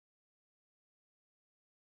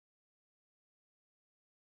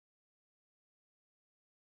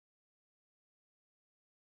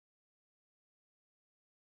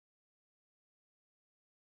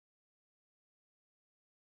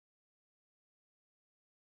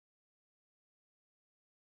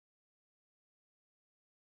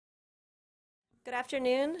Good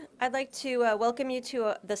afternoon. I'd like to welcome you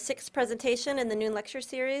to the sixth presentation in the noon lecture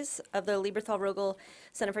series of the Lieberthal-Rogel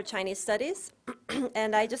Center for Chinese Studies.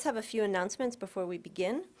 And I just have a few announcements before we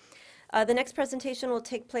begin. The next presentation will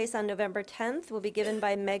take place on November 10th. Will be given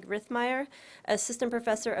by Meg Rithmeyer, Assistant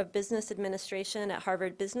Professor of Business Administration at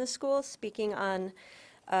Harvard Business School, speaking on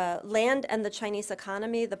land and the Chinese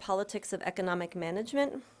economy, the politics of economic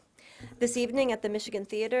management. This evening at the Michigan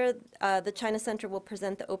Theater, the China Center will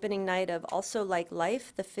present the opening night of Also Like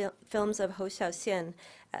Life, the films of Hou Xiaoxian.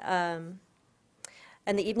 And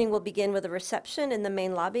the evening will begin with a reception in the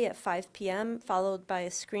main lobby at 5 p.m., followed by a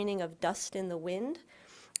screening of Dust in the Wind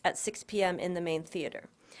at 6 p.m. in the main theater.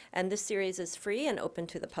 And this series is free and open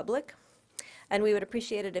to the public. And we would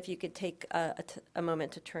appreciate it if you could take a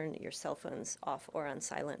moment to turn your cell phones off or on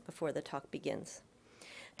silent before the talk begins.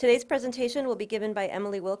 Today's presentation will be given by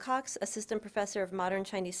Emily Wilcox, Assistant Professor of Modern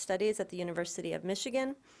Chinese Studies at the University of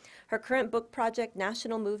Michigan. Her current book project,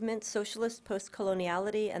 National Movement, Socialist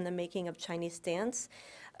Post-Coloniality and the Making of Chinese Dance.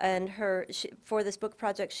 And for this book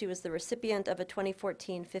project, she was the recipient of a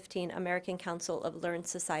 2014-15 American Council of Learned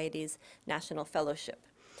Societies National Fellowship.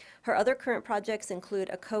 Her other current projects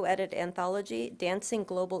include a co-edited anthology, Dancing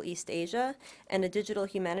Global East Asia, and a digital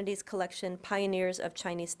humanities collection, Pioneers of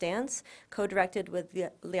Chinese Dance, co-directed with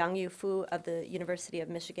Liang Yufu of the University of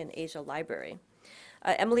Michigan Asia Library.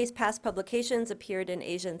 Emily's past publications appeared in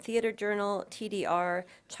Asian Theater Journal, TDR,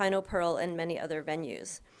 Chino Pearl, and many other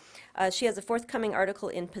venues. She has a forthcoming article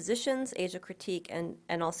in Positions, Asia Critique,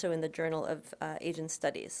 and also in the Journal of Asian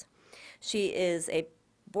Studies. She is a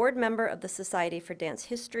board member of the Society for Dance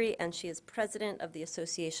History, and she is president of the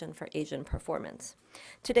Association for Asian Performance.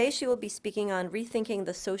 Today, she will be speaking on Rethinking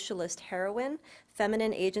the Socialist Heroine,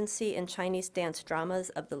 Feminine Agency in Chinese Dance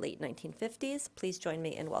Dramas of the late 1950s. Please join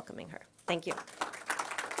me in welcoming her. Thank you.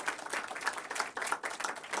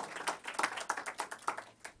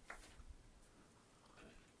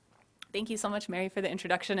 Thank you so much, Mary, for the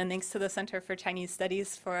introduction, and thanks to the Center for Chinese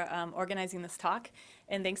Studies for organizing this talk,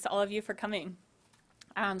 and thanks to all of you for coming.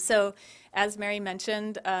 So, as Mary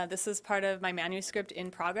mentioned, this is part of my manuscript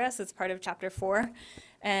in progress. It's part of Chapter 4,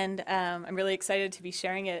 and I'm really excited to be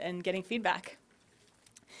sharing it and getting feedback.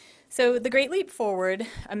 So, the Great Leap Forward,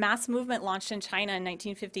 a mass movement launched in China in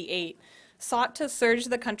 1958, sought to surge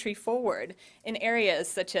the country forward in areas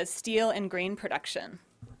such as steel and grain production,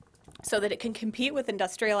 so that it can compete with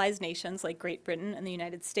industrialized nations like Great Britain and the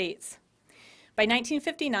United States. By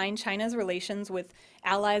 1959, China's relations with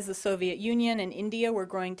allies the Soviet Union and India were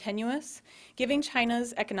growing tenuous, giving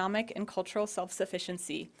China's economic and cultural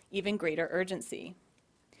self-sufficiency even greater urgency.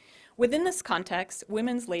 Within this context,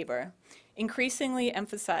 women's labor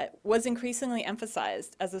was increasingly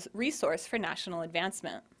emphasized as a resource for national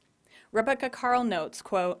advancement. Rebecca Carl notes,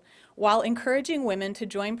 quote, "While encouraging women to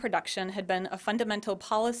join production had been a fundamental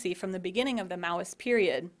policy from the beginning of the Maoist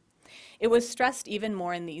period, it was stressed even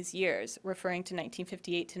more in these years," referring to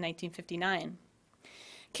 1958 to 1959.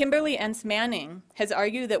 Kimberly Entz Manning has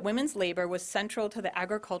argued that women's labor was central to the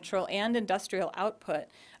agricultural and industrial output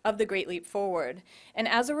of the Great Leap Forward, and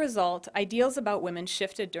as a result, ideals about women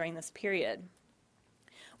shifted during this period.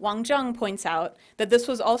 Wang Zheng points out that this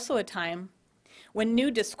was also a time when new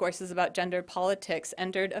discourses about gender politics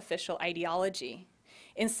entered official ideology.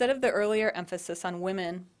 Instead of the earlier emphasis on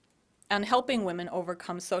helping women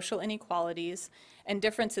overcome social inequalities and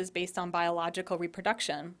differences based on biological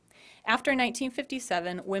reproduction, after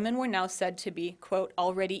 1957, women were now said to be, quote,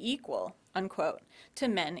 already equal, unquote, to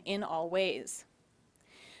men in all ways.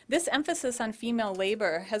 This emphasis on female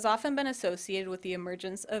labor has often been associated with the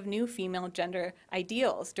emergence of new female gender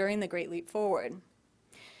ideals during the Great Leap Forward.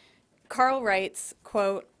 Carl writes,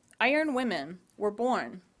 quote, "Iron women were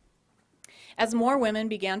born as more women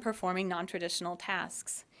began performing non-traditional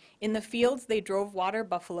tasks. In the fields, they drove water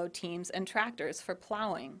buffalo teams and tractors for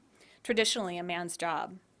plowing, traditionally a man's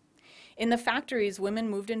job. In the factories, women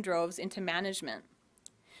moved in droves into management,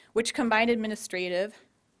 which combined administrative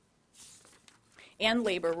and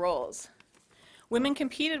labor roles. Women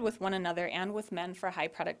competed with one another and with men for high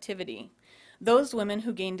productivity. Those women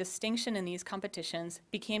who gained distinction in these competitions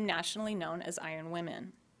became nationally known as Iron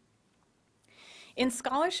Women." In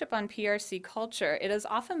scholarship on PRC culture, it has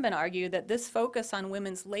often been argued that this focus on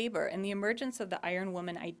women's labor and the emergence of the Iron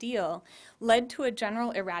Woman ideal led to a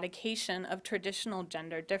general eradication of traditional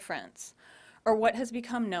gender difference, or what has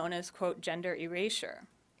become known as, quote, gender erasure.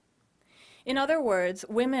 In other words,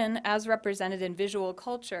 women, as represented in visual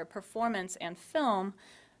culture, performance, and film,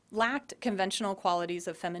 lacked conventional qualities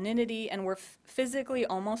of femininity and were physically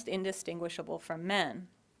almost indistinguishable from men.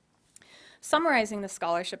 Summarizing the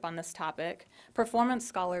scholarship on this topic, performance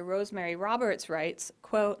scholar Rosemary Roberts writes,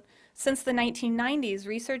 quote, Since the 1990s,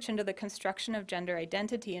 research into the construction of gender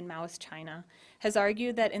identity in Maoist China has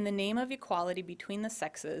argued that in the name of equality between the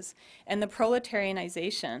sexes and the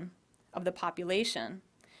proletarianization of the population,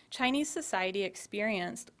 Chinese society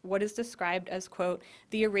experienced what is described as, quote,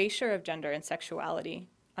 the erasure of gender and sexuality,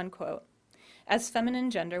 unquote, as feminine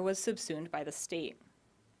gender was subsumed by the state.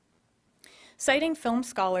 Citing film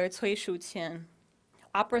scholar Cui Shuqian,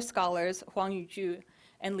 opera scholars Huang Yuzhu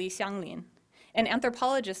and Li Xianglin, and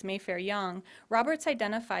anthropologist Mayfair Yang, Roberts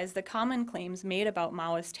identifies the common claims made about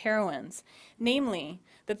Maoist heroines, namely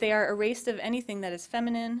that they are erased of anything that is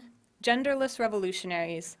feminine, genderless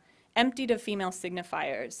revolutionaries, emptied of female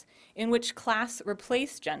signifiers, in which class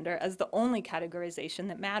replaced gender as the only categorization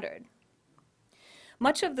that mattered.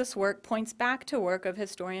 Much of this work points back to work of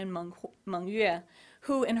historian Meng Yue,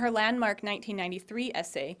 who in her landmark 1993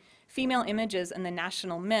 essay, Female Images and the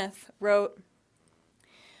National Myth, wrote,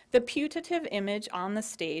 "The putative image on the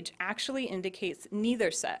stage actually indicates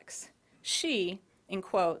neither sex. She, in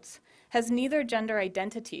quotes, has neither gender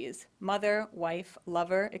identities, mother, wife,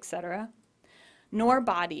 lover, etc., nor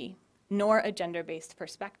body, nor a gender-based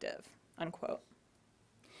perspective," unquote.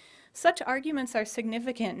 Such arguments are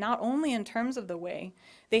significant not only in terms of the way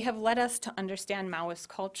they have led us to understand Maoist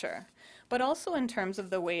culture, but also in terms of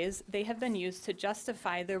the ways they have been used to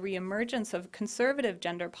justify the reemergence of conservative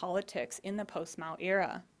gender politics in the post-Mao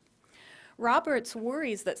era. Roberts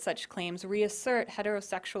worries that such claims reassert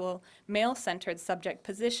heterosexual, male-centered subject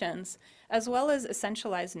positions, as well as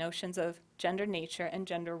essentialized notions of gender nature and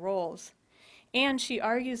gender roles. And she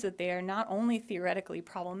argues that they are not only theoretically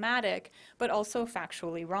problematic, but also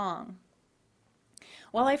factually wrong.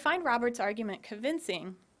 While I find Roberts' argument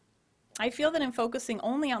convincing, I feel that in focusing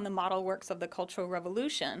only on the model works of the Cultural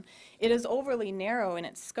Revolution, it is overly narrow in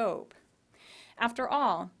its scope. After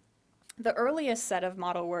all, the earliest set of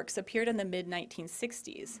model works appeared in the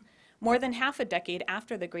mid-1960s, more than half a decade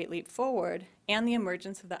after the Great Leap Forward and the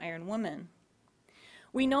emergence of the Iron Woman.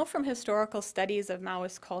 We know from historical studies of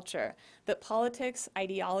Maoist culture that politics,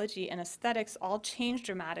 ideology, and aesthetics all changed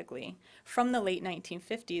dramatically from the late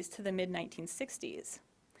 1950s to the mid-1960s.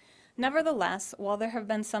 Nevertheless, while there have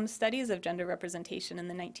been some studies of gender representation in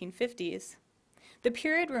the 1950s, the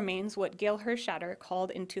period remains what Gail Hershatter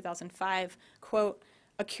called in 2005, quote,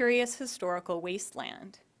 a curious historical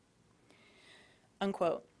wasteland,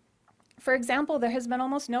 unquote. For example, there has been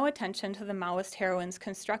almost no attention to the Maoist heroines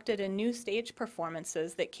constructed in new stage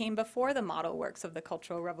performances that came before the model works of the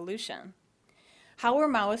Cultural Revolution. How were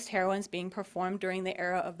Maoist heroines being performed during the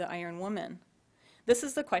era of the Iron Woman? This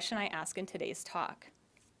is the question I ask in today's talk.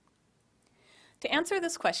 To answer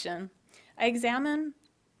this question, I examine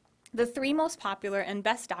the three most popular and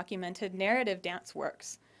best documented narrative dance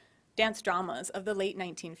dramas of the late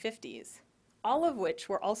 1950s, all of which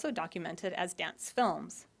were also documented as dance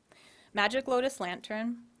films: Magic Lotus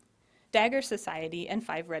Lantern, Dagger Society, and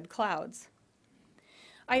Five Red Clouds.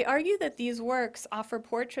 I argue that these works offer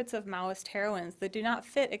portraits of Maoist heroines that do not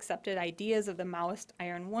fit accepted ideas of the Maoist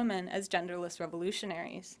Iron Woman as genderless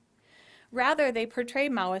revolutionaries. Rather, they portray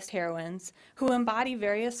Maoist heroines who embody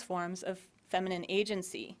various forms of feminine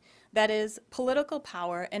agency, that is, political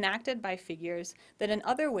power enacted by figures that in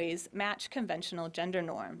other ways match conventional gender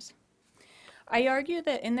norms. I argue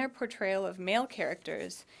that in their portrayal of male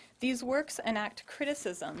characters, these works enact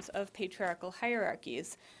criticisms of patriarchal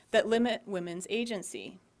hierarchies that limit women's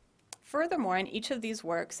agency. Furthermore, in each of these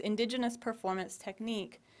works, indigenous performance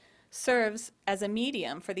technique serves as a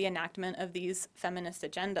medium for the enactment of these feminist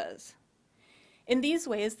agendas. In these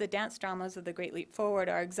ways, the dance dramas of the Great Leap Forward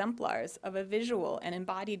are exemplars of a visual and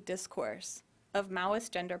embodied discourse of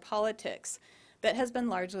Maoist gender politics that has been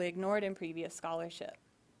largely ignored in previous scholarship.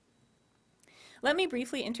 Let me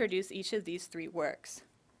briefly introduce each of these three works.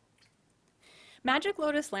 Magic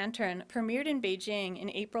Lotus Lantern premiered in Beijing in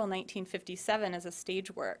April 1957 as a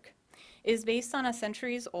stage work. It is based on a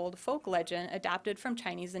centuries-old folk legend adapted from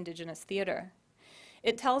Chinese indigenous theater.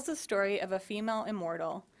 It tells the story of a female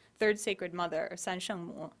immortal, third sacred mother, or San Sheng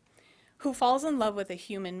Mu, who falls in love with a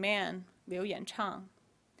human man, Liu Yanchang,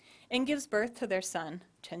 and gives birth to their son,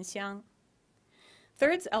 Chen Xiang.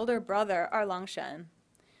 Third's elder brother, Lang Shen,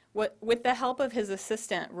 with the help of his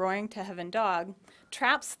assistant, Roaring to Heaven Dog,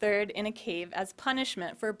 traps Third in a cave as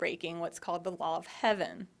punishment for breaking what's called the Law of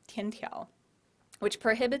Heaven, Tiantiao, which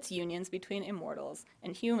prohibits unions between immortals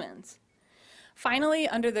and humans. Finally,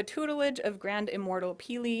 under the tutelage of Grand Immortal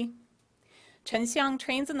Pili, Chen Xiang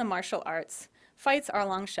trains in the martial arts, fights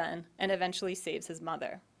Lang Shen, and eventually saves his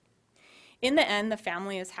mother. In the end, the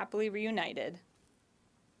family is happily reunited.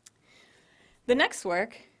 The next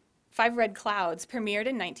work, Five Red Clouds, premiered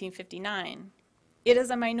in 1959. It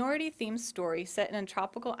is a minority-themed story set in a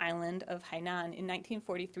tropical island of Hainan in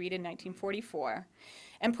 1943 to 1944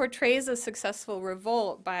 and portrays a successful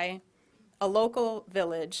revolt by a local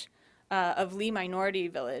village of Li Minority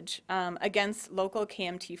Village against local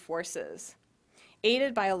KMT forces,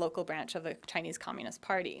 aided by a local branch of the Chinese Communist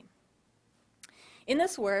Party. In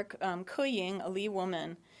this work, Ke Ying, a Li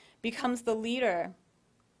woman, becomes the leader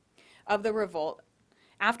of the revolt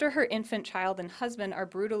after her infant child and husband are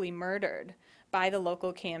brutally murdered by the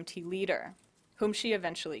local KMT leader, whom she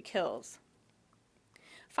eventually kills.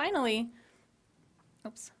 Finally,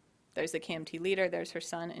 oops, there's the KMT leader, there's her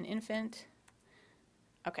son and infant.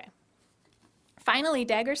 Okay. Finally,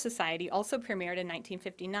 Dagger Society, also premiered in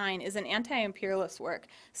 1959, is an anti-imperialist work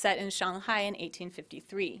set in Shanghai in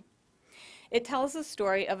 1853. It tells the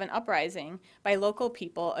story of an uprising by local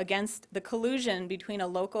people against the collusion between a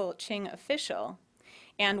local Qing official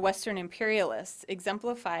and Western imperialists,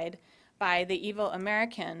 exemplified by the evil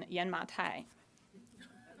American Yan Ma-tai.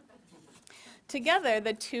 Together,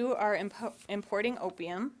 the two are importing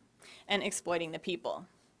opium and exploiting the people.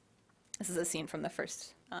 This is a scene from the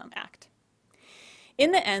first act.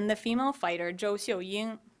 In the end, the female fighter, Zhou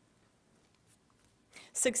Xiuying,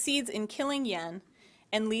 succeeds in killing Yan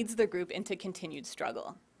and leads the group into continued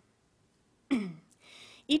struggle.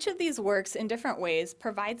 Each of these works, in different ways,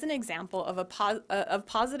 provides an example of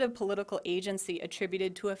positive political agency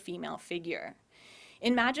attributed to a female figure.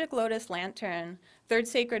 In Magic Lotus Lantern, Third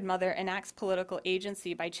Sacred Mother enacts political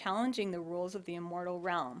agency by challenging the rules of the immortal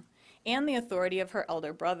realm and the authority of her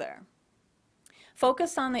elder brother.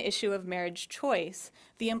 Focused on the issue of marriage choice,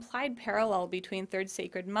 the implied parallel between Third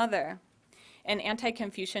Sacred Mother and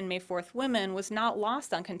anti-Confucian May 4th women was not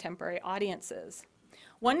lost on contemporary audiences.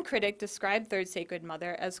 One critic described Third Sacred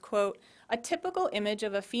Mother as, quote, a typical image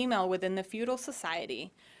of a female within the feudal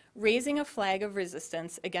society, raising a flag of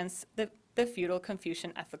resistance against the feudal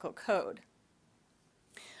Confucian ethical code.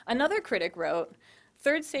 Another critic wrote,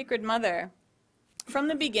 Third Sacred Mother, from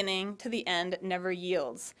the beginning to the end, never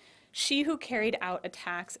yields. She who carried out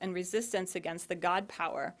attacks and resistance against the god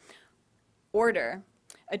power order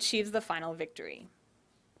achieves the final victory.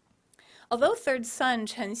 Although third son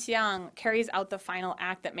Chen Xiang carries out the final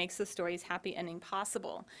act that makes the story's happy ending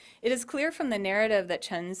possible, it is clear from the narrative that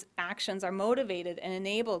Chen's actions are motivated and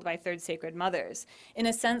enabled by Third Sacred Mothers, in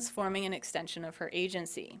a sense forming an extension of her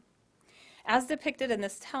agency. As depicted in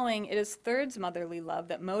this telling, it is Third's motherly love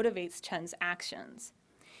that motivates Chen's actions.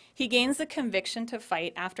 He gains the conviction to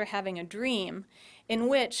fight after having a dream in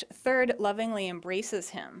which Third lovingly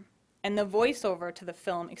embraces him, and the voiceover to the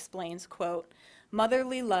film explains, quote,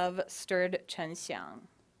 motherly love stirred Chen Xiang.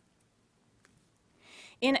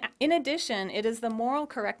 In addition, it is the moral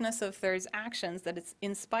correctness of Third's actions that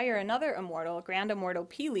inspire another immortal, Grand Immortal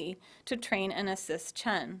Pili, to train and assist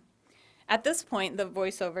Chen. At this point, the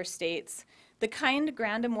voiceover states, the kind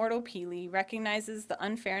Grand Immortal Pili recognizes the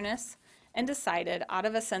unfairness and decided, out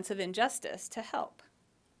of a sense of injustice, to help.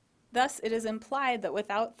 Thus, it is implied that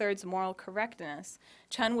without Third's moral correctness,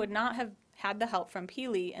 Chen would not have had the help from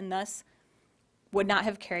Pili and thus would not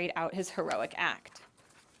have carried out his heroic act.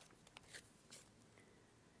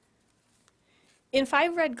 In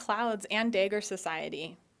Five Red Clouds and Dagger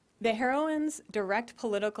Society, the heroine's direct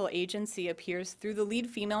political agency appears through the lead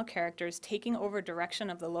female characters taking over direction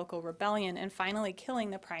of the local rebellion and finally killing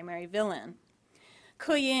the primary villain.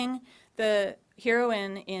 Ke Ying, the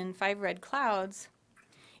heroine in Five Red Clouds,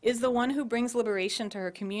 is the one who brings liberation to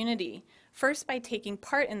her community, first by taking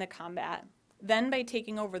part in the combat, then by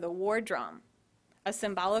taking over the war drum, a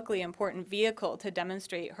symbolically important vehicle to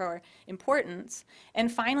demonstrate her importance,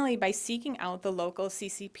 and finally by seeking out the local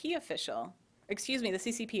CCP the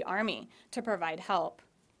CCP army to provide help.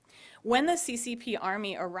 When the CCP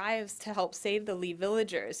army arrives to help save the Li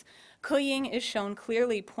villagers, Ke Ying is shown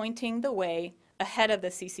clearly pointing the way ahead of the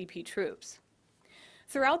CCP troops.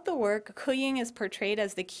 Throughout the work, Ke Ying is portrayed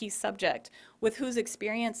as the key subject with whose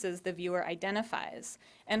experiences the viewer identifies,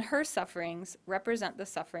 and her sufferings represent the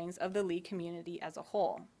sufferings of the Li community as a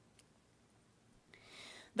whole.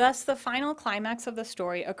 Thus, the final climax of the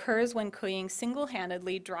story occurs when Ke Ying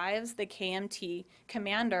single-handedly drives the KMT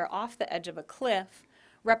commander off the edge of a cliff,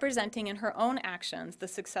 representing in her own actions the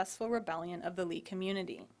successful rebellion of the Li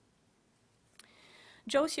community.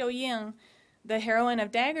 Zhou Xiuying, the heroine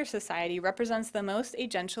of Dagger Society, represents the most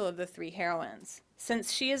agential of the three heroines,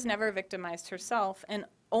 since she is never victimized herself and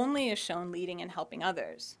only is shown leading and helping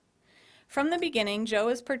others. From the beginning,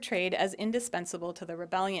 Zhou is portrayed as indispensable to the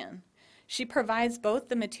rebellion. She provides both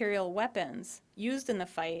the material weapons used in the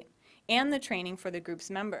fight and the training for the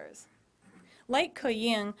group's members. Like Ke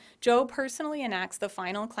Ying, Zhou personally enacts the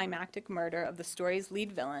final climactic murder of the story's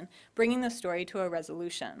lead villain, bringing the story to a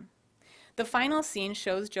resolution. The final scene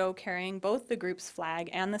shows Zhou carrying both the group's flag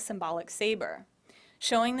and the symbolic saber,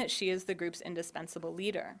 showing that she is the group's indispensable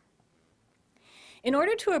leader. In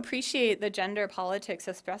order to appreciate the gender politics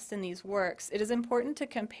expressed in these works, it is important to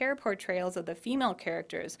compare portrayals of the female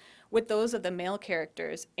characters with those of the male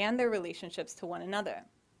characters and their relationships to one another.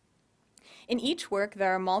 In each work,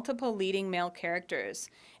 there are multiple leading male characters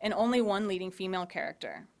and only one leading female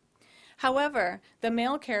character. However, the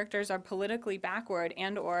male characters are politically backward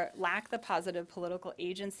and/or lack the positive political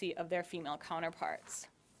agency of their female counterparts.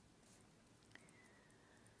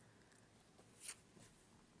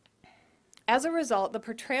 As a result, the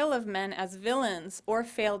portrayal of men as villains or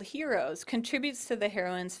failed heroes contributes to the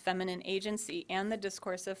heroine's feminine agency and the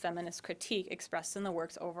discourse of feminist critique expressed in the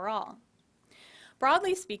works overall.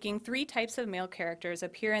 Broadly speaking, 3 types of male characters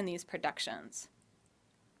appear in these productions.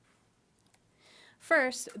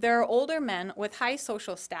 First, there are older men with high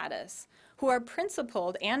social status who are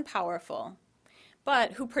principled and powerful,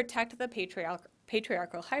 but who protect the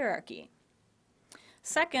patriarchal hierarchy.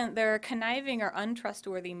 Second, there are conniving or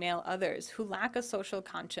untrustworthy male others who lack a social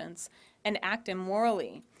conscience and act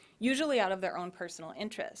immorally, usually out of their own personal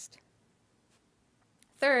interest.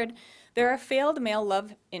 Third, there are failed male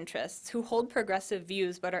love interests who hold progressive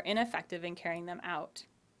views but are ineffective in carrying them out.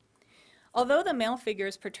 Although the male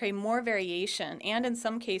figures portray more variation and in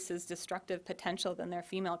some cases destructive potential than their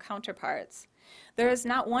female counterparts, there is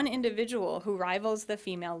not one individual who rivals the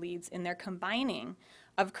female leads in their combining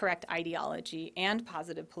of correct ideology and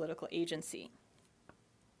positive political agency.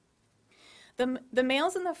 The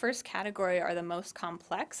males in the first category are the most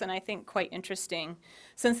complex and I think quite interesting,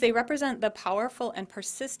 since they represent the powerful and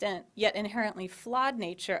persistent yet inherently flawed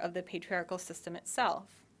nature of the patriarchal system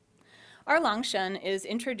itself. Langshan is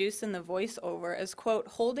introduced in the voiceover as, quote,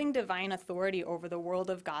 holding divine authority over the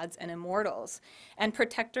world of gods and immortals, and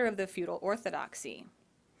protector of the feudal orthodoxy.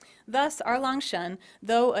 Thus, Langshan,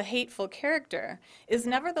 though a hateful character, is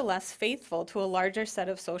nevertheless faithful to a larger set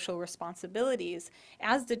of social responsibilities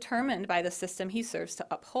as determined by the system he serves to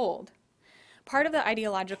uphold. Part of the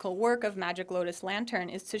ideological work of Magic Lotus Lantern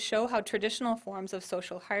is to show how traditional forms of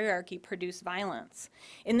social hierarchy produce violence,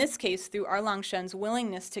 in this case through Langshan's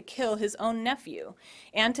willingness to kill his own nephew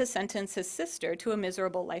and to sentence his sister to a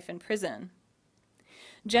miserable life in prison.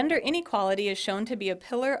 Gender inequality is shown to be a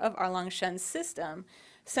pillar of Langshan's system,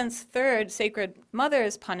 since third sacred mother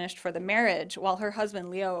is punished for the marriage while her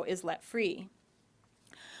husband Liu is let free.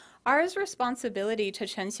 R's response to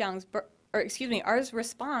Chen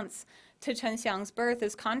Xiang's birth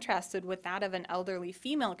is contrasted with that of an elderly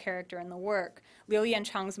female character in the work, Liu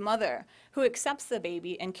Yanchang's mother, who accepts the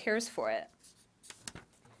baby and cares for it.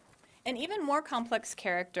 An even more complex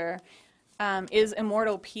character is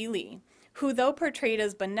immortal Pili, who, though portrayed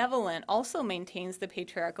as benevolent, also maintains the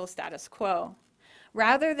patriarchal status quo.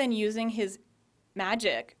 Rather than using his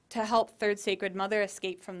magic to help Third Sacred Mother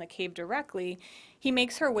escape from the cave directly, he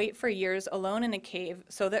makes her wait for years alone in a cave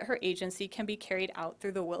so that her agency can be carried out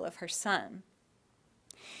through the will of her son.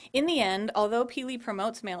 In the end, although Pili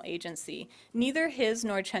promotes male agency, neither his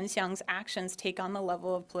nor Chen Xiang's actions take on the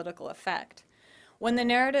level of political effect. Within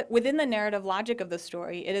the narrative logic of the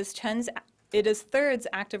story, it is Third's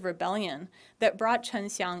act of rebellion that brought Chen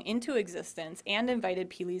Xiang into existence and invited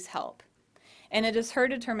Pili's help. And it is her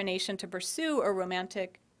determination to pursue a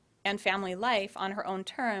romantic and family life on her own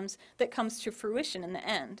terms that comes to fruition in the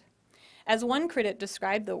end. As one critic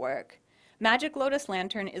described the work, Magic Lotus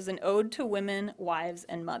Lantern is an ode to women, wives,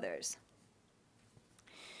 and mothers.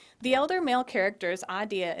 The elder male characters,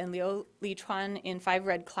 Adia and Liu Lichuan in Five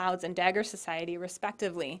Red Clouds and Dagger Society,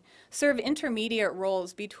 respectively, serve intermediate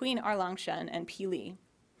roles between Langshan and Pili.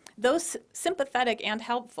 Though sympathetic and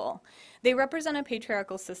helpful, they represent a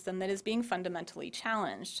patriarchal system that is being fundamentally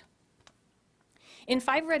challenged. In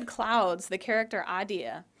Five Red Clouds, the character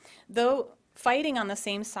Adia, though fighting on the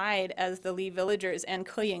same side as the Li villagers and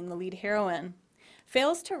Ke Ying, the lead heroine,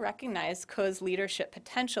 fails to recognize Ke's leadership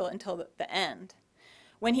potential until the end,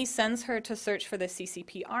 when he sends her to search for the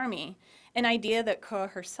CCP army, an idea that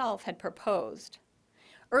Ke herself had proposed.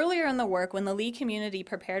 Earlier in the work, when the Li community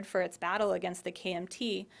prepared for its battle against the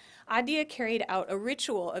KMT, Adia carried out a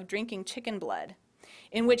ritual of drinking chicken blood,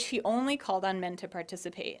 in which he only called on men to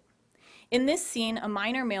participate. In this scene, a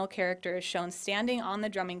minor male character is shown standing on the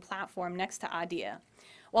drumming platform next to Adia,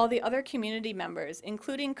 while the other community members,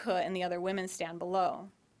 including Ke and the other women, stand below.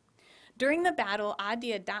 During the battle,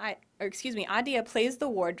 Adia plays the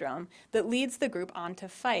war drum that leads the group on to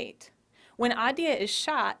fight. When Adia is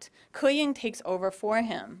shot, Ke Ying takes over for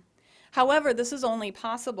him. However, this is only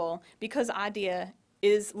possible because Adia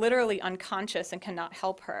is literally unconscious and cannot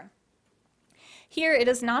help her. Here, it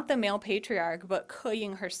is not the male patriarch, but Ke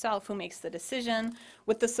Ying herself who makes the decision,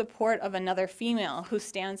 with the support of another female who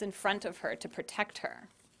stands in front of her to protect her.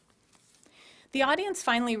 The audience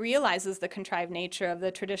finally realizes the contrived nature of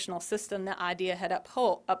the traditional system that Adia had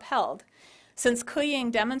upheld, since Ke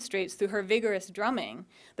Ying demonstrates through her vigorous drumming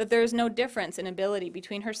that there is no difference in ability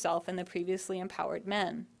between herself and the previously empowered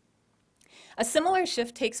men. A similar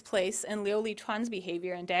shift takes place in Liu Lichuan's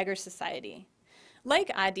behavior in Dagger Society.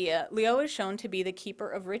 Like Adia, Liu is shown to be the keeper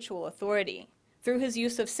of ritual authority through his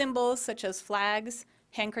use of symbols such as flags,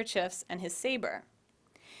 handkerchiefs, and his saber.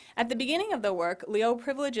 At the beginning of the work, Liu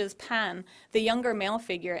privileges Pan, the younger male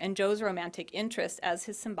figure and Zhou's romantic interest, as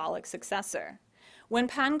his symbolic successor. When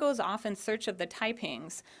Pan goes off in search of the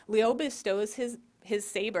Taipings, Liu bestows his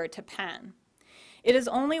saber to Pan. It is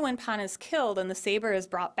only when Pan is killed and the saber is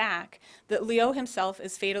brought back that Liu himself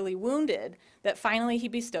is fatally wounded that finally he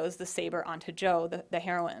bestows the saber onto Zhou, the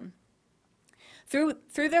heroine. Through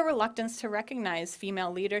their reluctance to recognize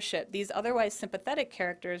female leadership, these otherwise sympathetic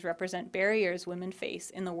characters represent barriers women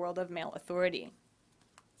face in the world of male authority.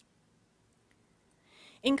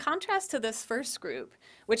 In contrast to this first group,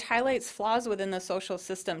 which highlights flaws within the social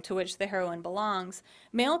system to which the heroine belongs,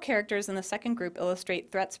 male characters in the second group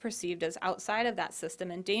illustrate threats perceived as outside of that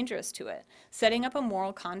system and dangerous to it, setting up a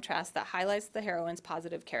moral contrast that highlights the heroine's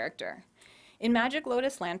positive character. In Magic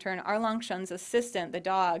Lotus Lantern, Erlangshen's assistant, the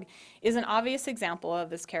dog, is an obvious example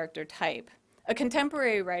of this character type. A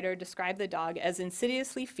contemporary writer described the dog as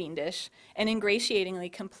insidiously fiendish and ingratiatingly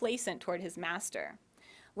complacent toward his master.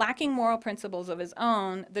 Lacking moral principles of his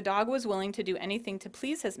own, the dog was willing to do anything to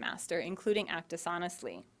please his master, including act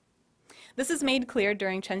dishonestly. This is made clear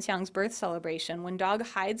during Chen Xiang's birth celebration, when Dog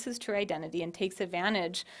hides his true identity and takes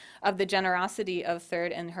advantage of the generosity of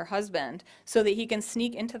Third and her husband so that he can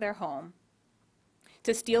sneak into their home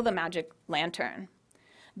to steal the magic lantern.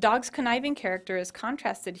 Dog's conniving character is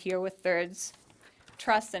contrasted here with Third's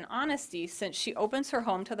trust and honesty, since she opens her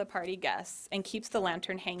home to the party guests and keeps the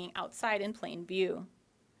lantern hanging outside in plain view.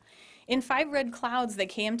 In Five Red Clouds, the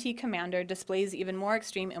KMT commander displays even more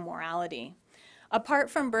extreme immorality. Apart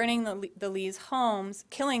from burning the Lee's homes,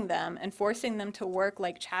 killing them, and forcing them to work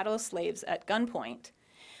like chattel slaves at gunpoint,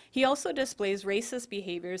 he also displays racist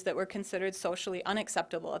behaviors that were considered socially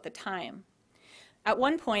unacceptable at the time. At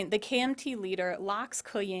one point, the KMT leader locks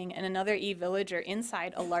Ke Ying and another villager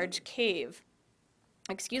inside a large cage,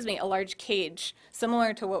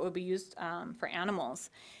 similar to what would be used for animals.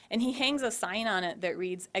 And he hangs a sign on it that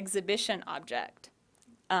reads exhibition object,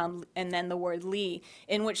 and then the word Li,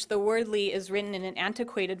 in which the word Li is written in an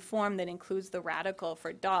antiquated form that includes the radical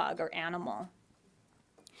for dog or animal.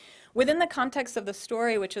 Within the context of the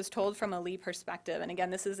story, which is told from a Li perspective, and again,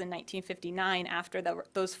 this is in 1959 after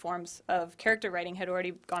those forms of character writing had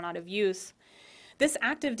already gone out of use, this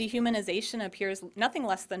act of dehumanization appears nothing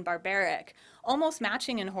less than barbaric, almost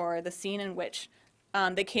matching in horror the scene in which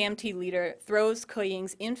the KMT leader throws Ke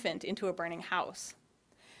Ying's infant into a burning house.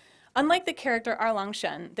 Unlike the character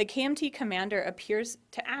Erlangshen, the KMT commander appears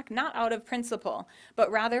to act not out of principle, but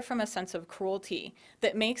rather from a sense of cruelty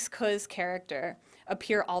that makes Ke's character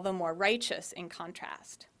appear all the more righteous in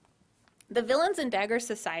contrast. The villains in Dagger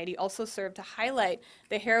Society also serve to highlight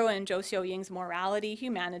the heroine Zhou Xiuying's morality,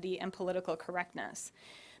 humanity, and political correctness.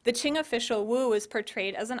 The Qing official Wu is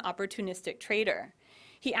portrayed as an opportunistic traitor.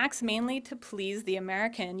 He acts mainly to please the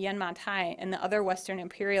American Yan Matai and the other Western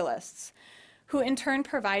imperialists, who in turn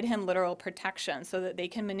provide him literal protection so that they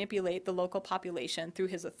can manipulate the local population through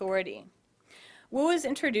his authority. Wu is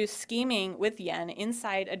introduced scheming with Yan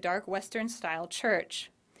inside a dark Western-style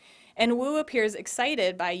church. And Wu appears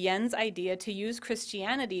excited by Yan's idea to use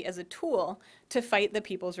Christianity as a tool to fight the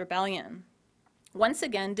People's Rebellion. Once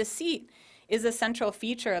again, deceit is a central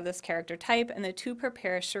feature of this character type, and the two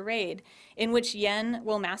prepare a charade in which Yan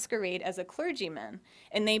will masquerade as a clergyman,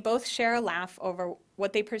 and they both share a laugh over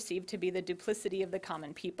what they perceive to be the duplicity of the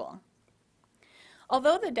common people.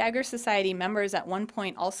 Although the Dagger Society members at one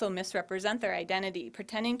point also misrepresent their identity,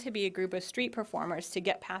 pretending to be a group of street performers to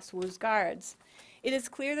get past Wu's guards, it is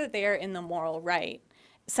clear that they are in the moral right,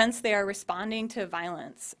 since they are responding to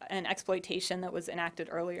violence and exploitation that was enacted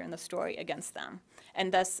earlier in the story against them,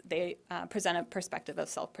 and thus they present a perspective of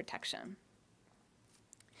self-protection.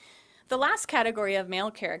 The last category of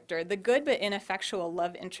male character, the good but ineffectual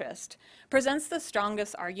love interest, presents the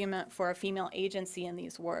strongest argument for a female agency in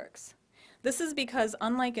these works. This is because,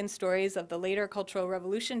 unlike in stories of the later Cultural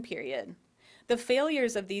Revolution period, the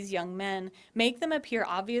failures of these young men make them appear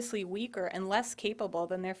obviously weaker and less capable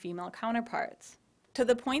than their female counterparts, to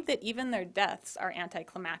the point that even their deaths are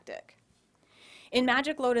anticlimactic. In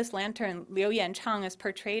Magic Lotus Lantern, Liu Yanchang is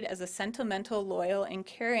portrayed as a sentimental, loyal, and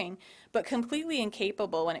caring, but completely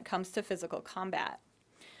incapable when it comes to physical combat.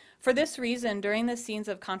 For this reason, during the scenes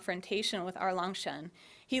of confrontation with Erlangshen,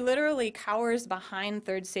 he literally cowers behind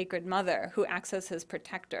Third Sacred Mother, who acts as his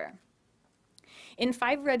protector. In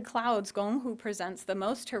Five Red Clouds, Gonghu presents the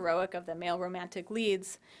most heroic of the male romantic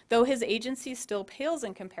leads, though his agency still pales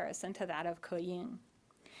in comparison to that of Ke Ying.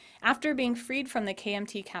 After being freed from the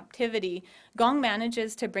KMT captivity, Gong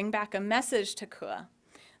manages to bring back a message to Ke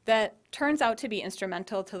that turns out to be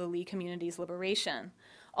instrumental to the Li community's liberation.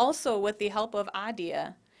 Also, with the help of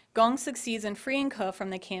Adia, Gong succeeds in freeing Ke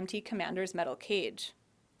from the KMT commander's metal cage.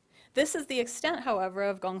 This is the extent, however,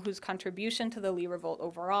 of Gonghu's contribution to the Li revolt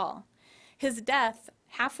overall. His death,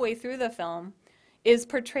 halfway through the film, is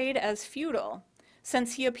portrayed as futile,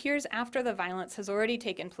 since he appears after the violence has already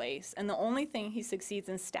taken place, and the only thing he succeeds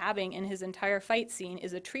in stabbing in his entire fight scene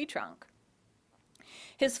is a tree trunk.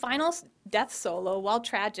 His final death solo, while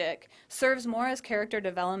tragic, serves more as character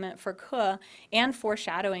development for Ke and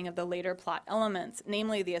foreshadowing of the later plot elements,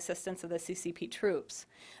 namely the assistance of the CCP troops,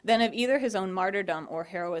 than of either his own martyrdom or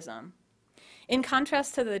heroism. In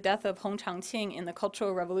contrast to the death of Hong Changqing in the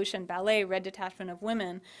Cultural Revolution ballet Red Detachment of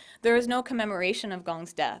Women, there is no commemoration of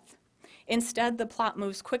Gong's death. Instead, the plot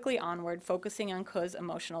moves quickly onward, focusing on Ke's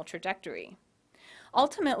emotional trajectory.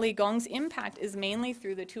 Ultimately, Gong's impact is mainly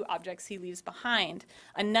through the two objects he leaves behind,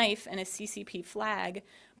 a knife and a CCP flag,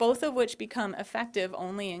 both of which become effective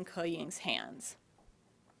only in Ke Ying's hands.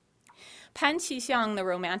 Pan Qixiang, the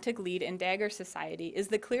romantic lead in Dagger Society, is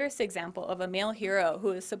the clearest example of a male hero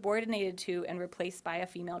who is subordinated to and replaced by a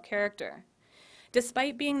female character.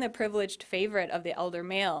 Despite being the privileged favorite of the elder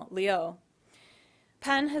male, Liu,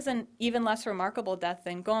 Pan has an even less remarkable death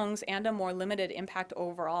than Gong's and a more limited impact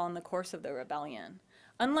overall in the course of the rebellion.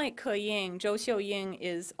 Unlike Ke Ying, Zhou Xiuying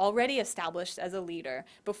is already established as a leader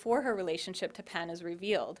before her relationship to Pan is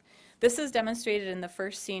revealed. This is demonstrated in the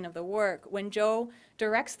first scene of the work when Zhou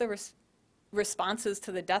directs the responses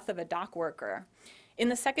to the death of a dock worker, in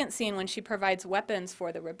the second scene when she provides weapons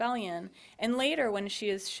for the rebellion, and later when she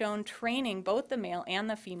is shown training both the male and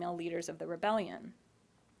the female leaders of the rebellion.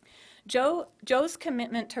 Zhou's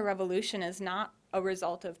commitment to revolution is not a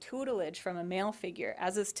result of tutelage from a male figure,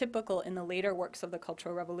 as is typical in the later works of the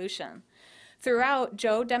Cultural Revolution. Throughout,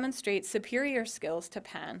 Zhou demonstrates superior skills to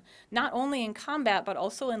Pan, not only in combat but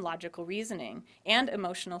also in logical reasoning and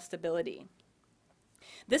emotional stability.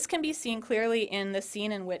 This can be seen clearly in the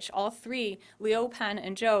scene in which all three, Liu, Pan,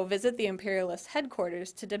 and Zhou, visit the imperialist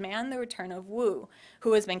headquarters to demand the return of Wu,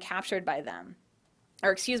 who has been captured by them.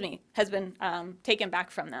 Has been taken back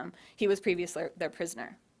from them. He was previously their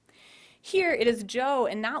prisoner. Here, it is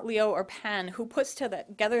Zhou and not Liu or Pan who puts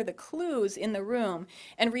together the clues in the room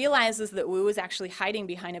and realizes that Wu is actually hiding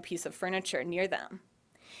behind a piece of furniture near them.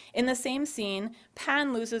 In the same scene,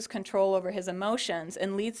 Pan loses control over his emotions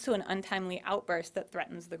and leads to an untimely outburst that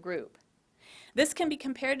threatens the group. This can be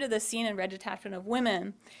compared to the scene in Red Detachment of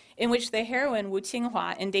Women, in which the heroine Wu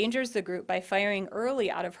Qinghua endangers the group by firing early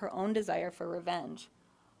out of her own desire for revenge.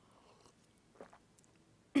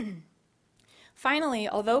 Finally,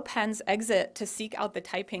 although Pan's exit to seek out the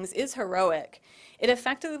Taipings is heroic, it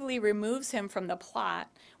effectively removes him from the plot,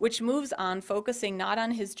 which moves on focusing not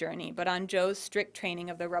on his journey, but on Zhou's strict training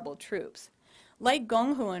of the rebel troops. Like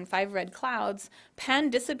Gonghu in Five Red Clouds, Pan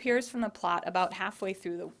disappears from the plot about halfway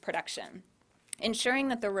through the production, ensuring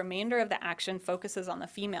that the remainder of the action focuses on the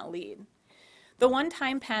female lead. The one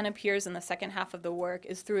time Pan appears in the second half of the work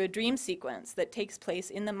is through a dream sequence that takes place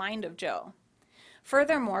in the mind of Zhou.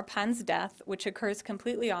 Furthermore, Pan's death, which occurs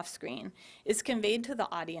completely off-screen, is conveyed to the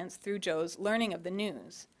audience through Zhou's learning of the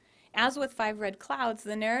news. As with Five Red Clouds,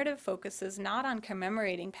 the narrative focuses not on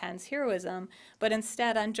commemorating Pan's heroism, but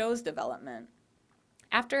instead on Zhou's development.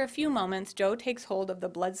 After a few moments, Zhou takes hold of the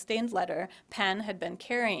blood-stained letter Pan had been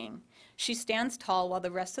carrying. She stands tall while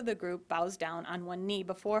the rest of the group bows down on one knee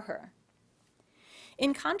before her.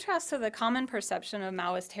 In contrast to the common perception of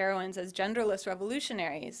Maoist heroines as genderless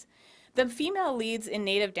revolutionaries, the female leads in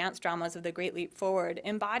native dance dramas of the Great Leap Forward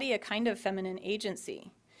embody a kind of feminine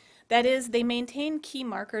agency. That is, they maintain key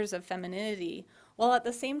markers of femininity while at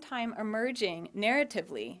the same time emerging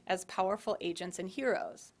narratively as powerful agents and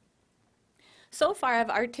heroes. So far, I've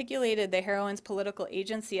articulated the heroine's political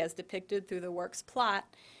agency as depicted through the work's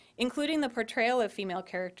plot, including the portrayal of female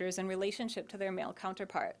characters in relationship to their male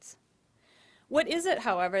counterparts. What is it,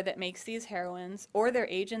 however, that makes these heroines, or their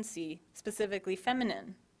agency, specifically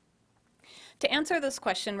feminine? To answer this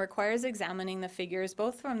question requires examining the figures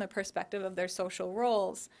both from the perspective of their social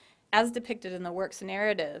roles, as depicted in the work's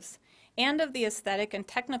narratives, and of the aesthetic and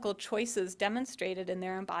technical choices demonstrated in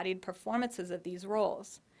their embodied performances of these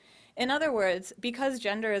roles. In other words, because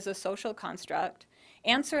gender is a social construct,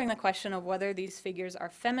 answering the question of whether these figures are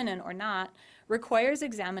feminine or not requires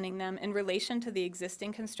examining them in relation to the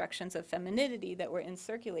existing constructions of femininity that were in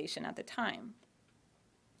circulation at the time.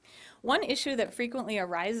 One issue that frequently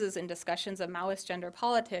arises in discussions of Maoist gender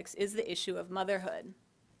politics is the issue of motherhood.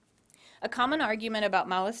 A common argument about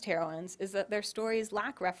Maoist heroines is that their stories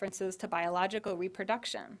lack references to biological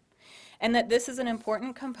reproduction, and that this is an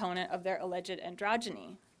important component of their alleged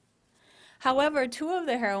androgyny. However, two of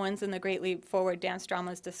the heroines in the Great Leap Forward dance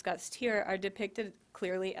dramas discussed here are depicted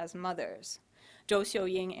clearly as mothers, Zhou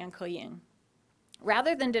Xiuying and Ke Ying.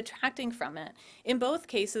 Rather than detracting from it, in both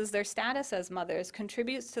cases their status as mothers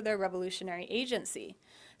contributes to their revolutionary agency,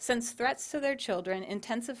 since threats to their children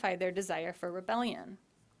intensify their desire for rebellion.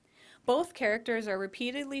 Both characters are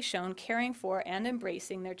repeatedly shown caring for and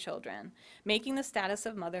embracing their children, making the status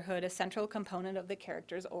of motherhood a central component of the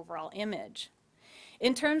character's overall image.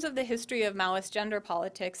 In terms of the history of Maoist gender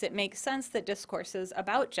politics, it makes sense that discourses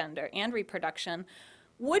about gender and reproduction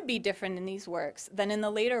would be different in these works than in the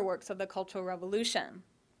later works of the Cultural Revolution.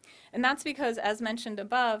 And that's because, as mentioned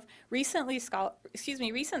above,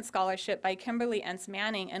 recent scholarship by Kimberly Entz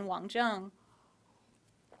Manning and Wang Zheng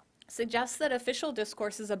suggests that official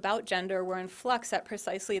discourses about gender were in flux at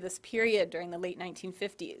precisely this period during the late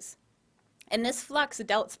 1950s. And this flux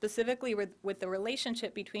dealt specifically with the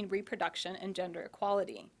relationship between reproduction and gender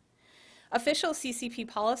equality. Official CCP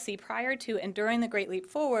policy prior to and during the Great Leap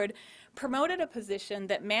Forward promoted a position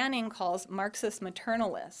that Manning calls Marxist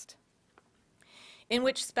maternalist, in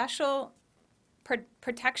which special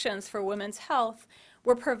protections for women's health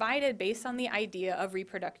were provided based on the idea of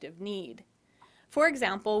reproductive need. For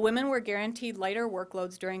example, women were guaranteed lighter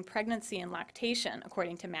workloads during pregnancy and lactation,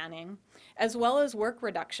 according to Manning, as well as work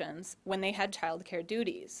reductions when they had childcare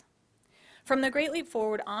duties. From the Great Leap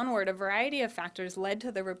Forward onward, a variety of factors led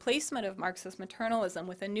to the replacement of Marxist maternalism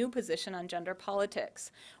with a new position on gender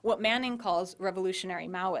politics, what Manning calls revolutionary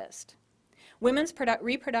Maoist. Women's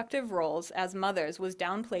reproductive roles as mothers was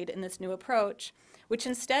downplayed in this new approach, which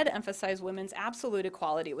instead emphasized women's absolute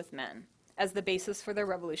equality with men as the basis for their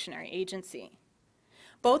revolutionary agency.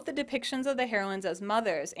 Both the depictions of the heroines as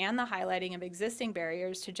mothers and the highlighting of existing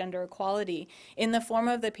barriers to gender equality in the form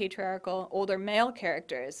of the patriarchal older male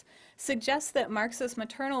characters suggests that Marxist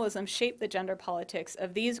maternalism shaped the gender politics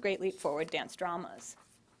of these Great Leap Forward dance dramas.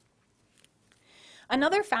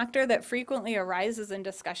 Another factor that frequently arises in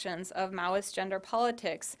discussions of Maoist gender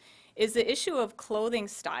politics is the issue of clothing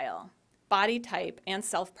style, body type, and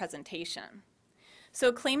self-presentation.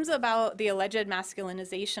 So claims about the alleged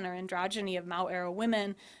masculinization or androgyny of Mao-era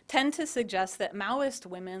women tend to suggest that Maoist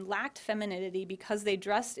women lacked femininity because they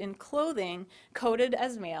dressed in clothing coded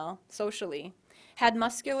as male, socially, had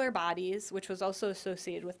muscular bodies, which was also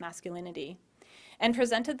associated with masculinity, and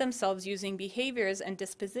presented themselves using behaviors and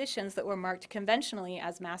dispositions that were marked conventionally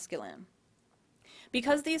as masculine.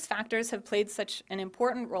 Because these factors have played such an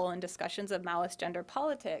important role in discussions of Maoist gender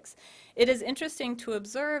politics, it is interesting to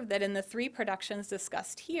observe that in the three productions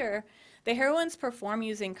discussed here, the heroines perform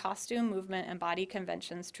using costume, movement, and body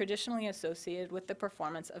conventions traditionally associated with the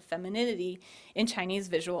performance of femininity in Chinese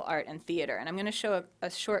visual art and theater. And I'm going to show a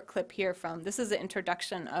short clip here from, this is the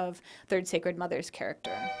introduction of Third Sacred Mother's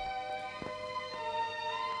character.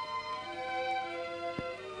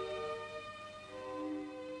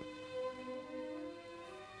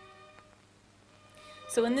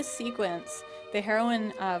 So in this sequence, the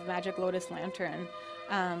heroine of Magic Lotus Lantern,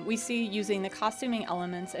 we see using the costuming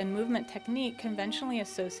elements and movement technique conventionally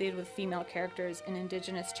associated with female characters in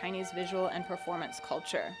indigenous Chinese visual and performance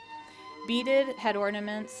culture. Beaded head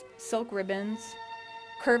ornaments, silk ribbons,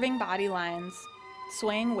 curving body lines,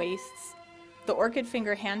 swaying waists, the orchid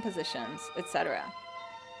finger hand positions, etc.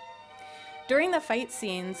 During the fight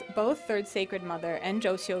scenes, both Third Sacred Mother and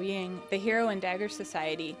Zhou Xiuying, the hero in Dagger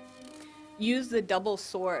Society, use the double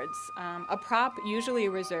swords, a prop usually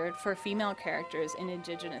reserved for female characters in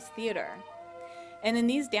indigenous theater. And in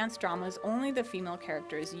these dance dramas, only the female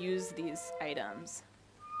characters use these items.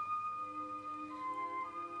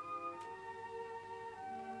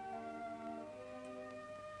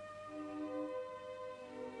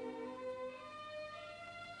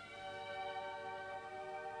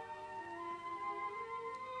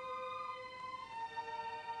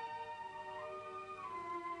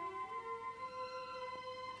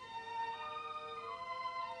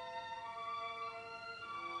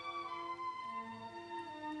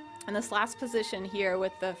 And this last position here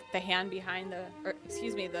with the hand behind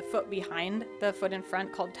the foot behind the foot in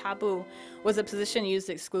front, called tabu, was a position used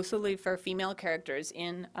exclusively for female characters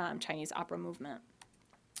in Chinese opera movement.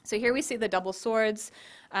 So here we see the double swords.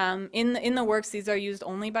 In the works, these are used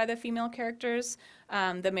only by the female characters.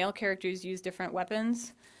 The male characters use different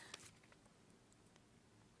weapons.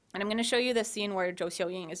 And I'm going to show you the scene where Zhou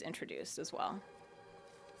Xiuying is introduced as well.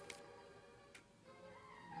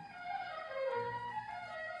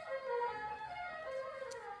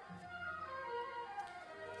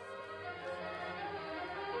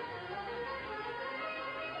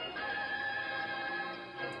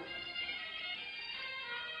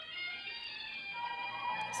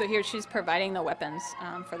 So here she's providing the weapons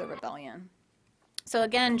for the rebellion. So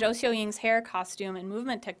again, Zhou Xiuying's hair, costume, and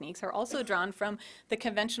movement techniques are also drawn from the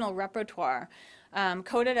conventional repertoire,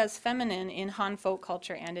 coded as feminine in Han folk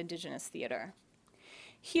culture and indigenous theater.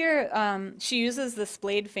 Here, she uses the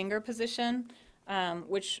splayed finger position,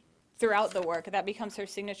 which throughout the work, that becomes her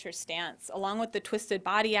signature stance, along with the twisted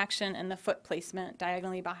body action and the foot placement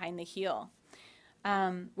diagonally behind the heel,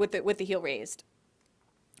 with the heel raised.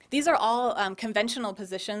 These are all conventional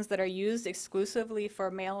positions that are used exclusively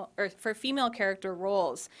for female character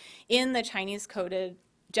roles in the Chinese coded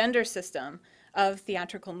gender system of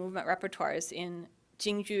theatrical movement repertoires in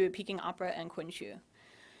Jingju, Peking opera, and Kunxu.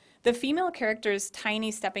 The female characters'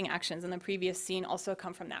 tiny stepping actions in the previous scene also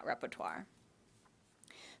come from that repertoire.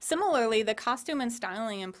 Similarly, the costume and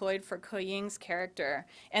styling employed for Ke Ying's character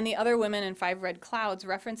and the other women in Five Red Clouds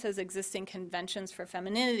references existing conventions for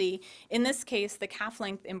femininity. In this case, the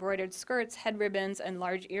calf-length embroidered skirts, head ribbons, and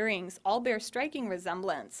large earrings all bear striking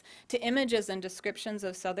resemblance to images and descriptions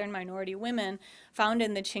of southern minority women found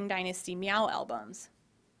in the Qing Dynasty Miao albums.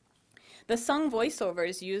 The sung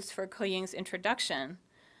voiceovers used for Ke Ying's introduction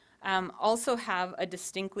also have a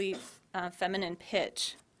distinctly feminine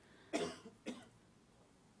pitch.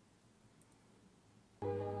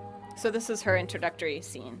 So this is her introductory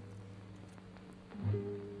scene.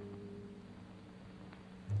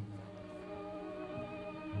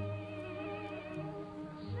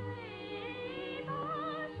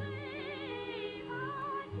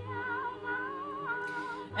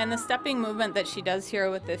 And the stepping movement that she does here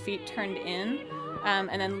with the feet turned in and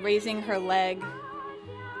then raising her leg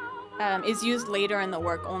is used later in the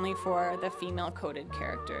work only for the female coded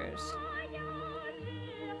characters.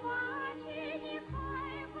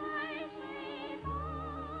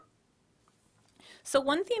 So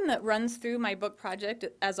one theme that runs through my book project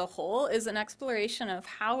as a whole is an exploration of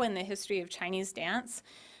how in the history of Chinese dance,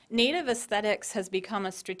 native aesthetics has become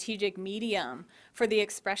a strategic medium for the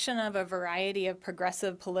expression of a variety of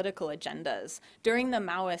progressive political agendas during the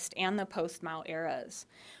Maoist and the post-Mao eras.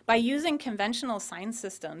 By using conventional sign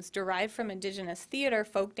systems derived from indigenous theater,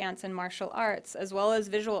 folk dance, and martial arts, as well as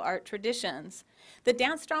visual art traditions, the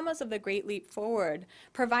dance dramas of the Great Leap Forward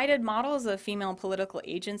provided models of female political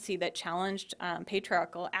agency that challenged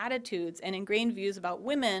patriarchal attitudes and ingrained views about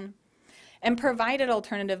women, and provided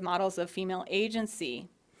alternative models of female agency,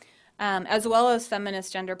 as well as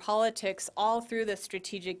feminist gender politics, all through the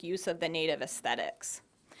strategic use of the native aesthetics.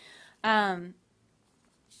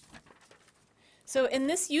 So in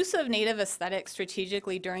this use of native aesthetics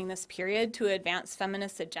strategically during this period to advance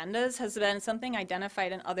feminist agendas has been something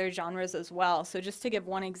identified in other genres as well. So just to give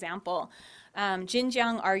one example, Jin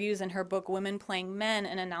Jiang argues in her book Women Playing Men,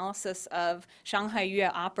 an analysis of Shanghai Yue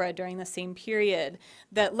opera during the same period,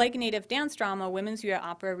 that like native dance drama, women's Yue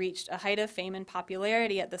opera reached a height of fame and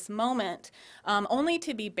popularity at this moment, only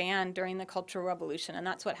to be banned during the Cultural Revolution, and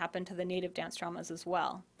that's what happened to the native dance dramas as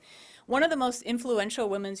well. One of the most influential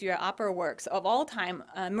women's Yue opera works of all time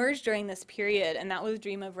emerged during this period, and that was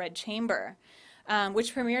Dream of Red Chamber,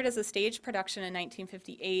 which premiered as a stage production in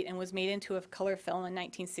 1958 and was made into a color film in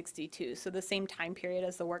 1962, so the same time period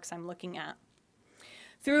as the works I'm looking at.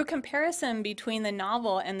 Through a comparison between the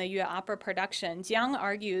novel and the Yue opera production, Jiang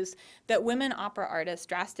argues that women opera artists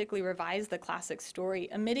drastically revised the classic story,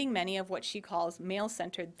 omitting many of what she calls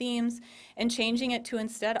male-centered themes and changing it to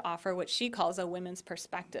instead offer what she calls a women's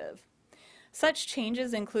perspective. Such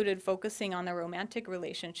changes included focusing on the romantic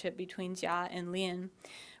relationship between Jia and Lin,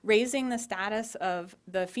 raising the status of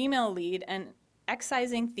the female lead, and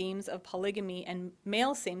excising themes of polygamy and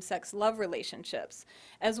male same-sex love relationships,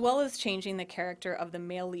 as well as changing the character of the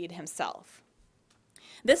male lead himself.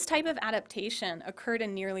 This type of adaptation occurred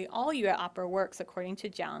in nearly all Yue opera works, according to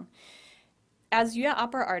Jiang, as Yue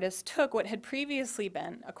opera artists took what had previously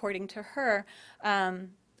been, according to her,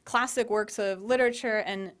 classic works of literature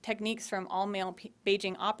and techniques from all-male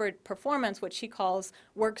Beijing opera performance, which she calls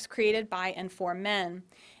works created by and for men,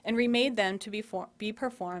 and remade them to be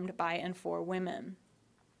performed by and for women.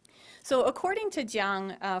 So according to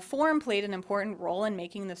Jiang, form played an important role in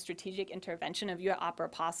making the strategic intervention of Yue opera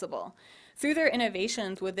possible. Through their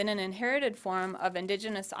innovations within an inherited form of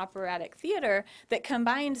indigenous operatic theater that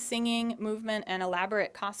combined singing, movement, and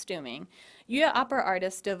elaborate costuming, Yue opera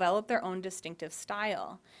artists developed their own distinctive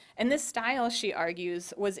style. And this style, she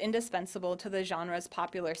argues, was indispensable to the genre's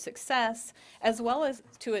popular success, as well as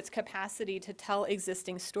to its capacity to tell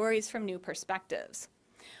existing stories from new perspectives.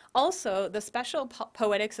 Also, the special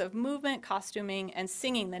poetics of movement, costuming, and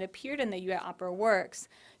singing that appeared in the Yue opera works,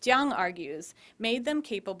 Jiang argues, made them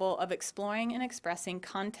capable of exploring and expressing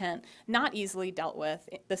content not easily dealt with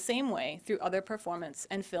the same way through other performance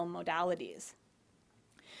and film modalities.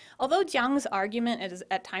 Although Jiang's argument is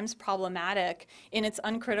at times problematic in its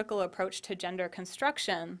uncritical approach to gender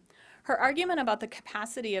construction, her argument about the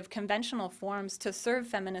capacity of conventional forms to serve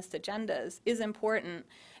feminist agendas is important,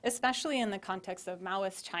 especially in the context of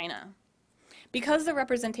Maoist China. Because the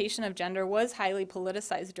representation of gender was highly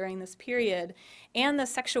politicized during this period, and the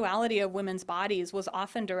sexuality of women's bodies was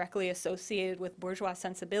often directly associated with bourgeois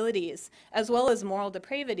sensibilities, as well as moral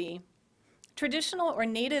depravity, traditional or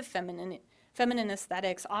native feminine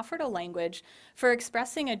aesthetics offered a language for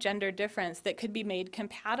expressing a gender difference that could be made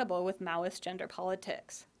compatible with Maoist gender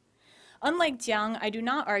politics. Unlike Jiang, I do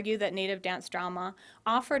not argue that native dance drama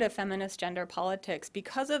offered a feminist gender politics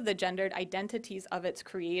because of the gendered identities of its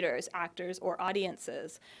creators, actors, or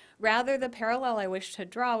audiences. Rather, the parallel I wish to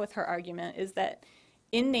draw with her argument is that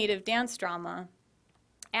in native dance drama,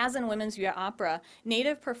 as in women's Yue opera,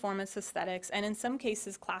 native performance aesthetics, and in some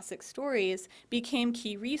cases classic stories, became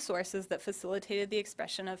key resources that facilitated the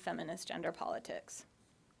expression of feminist gender politics.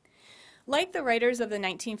 Like the writers of the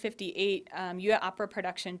 1958 Yue opera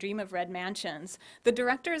production Dream of Red Mansions, the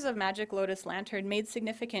directors of Magic Lotus Lantern made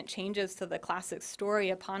significant changes to the classic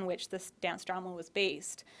story upon which this dance drama was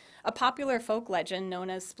based, a popular folk legend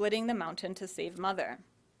known as Splitting the Mountain to Save Mother.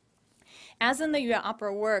 As in the Yue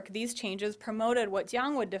opera work, these changes promoted what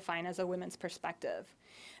Jiang would define as a women's perspective.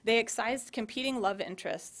 They excised competing love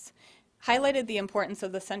interests, highlighted the importance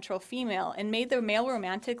of the central female, and made the male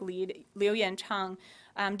romantic lead, Liu Yanchang,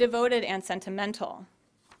 devoted and sentimental.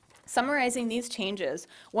 Summarizing these changes,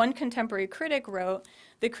 one contemporary critic wrote,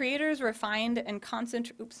 "The creators refined and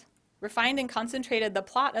concentrated the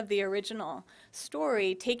plot of the original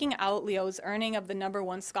story, taking out Liu's earning of the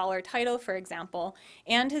 #1 scholar title, for example,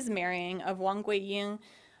 and his marrying of Wang Guiying,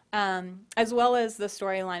 as well as the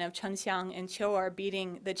storyline of Chen Xiang and Qiu Er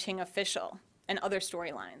beating the Qing official, and other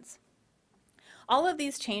storylines. All of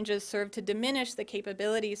these changes serve to diminish the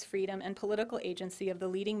capabilities, freedom, and political agency of the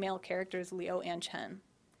leading male characters Liu and Chen.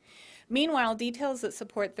 Meanwhile, details that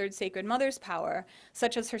support Third Sacred Mother's power,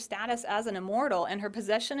 such as her status as an immortal and her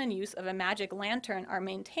possession and use of a magic lantern, are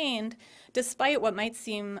maintained, despite what might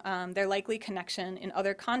seem their likely connection in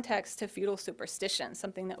other contexts to feudal superstition,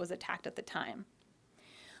 something that was attacked at the time.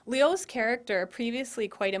 Liu's character, previously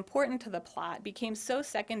quite important to the plot, became so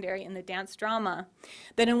secondary in the dance drama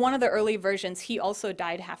that in one of the early versions he also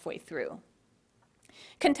died halfway through.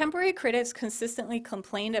 Contemporary critics consistently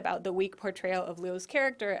complained about the weak portrayal of Liu's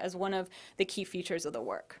character as one of the key features of the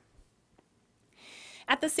work.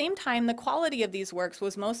 At the same time, the quality of these works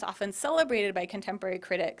was most often celebrated by contemporary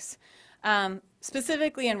critics,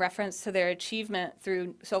 specifically in reference to their achievement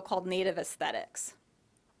through so-called native aesthetics.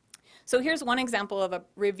 So here's one example of a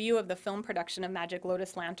review of the film production of Magic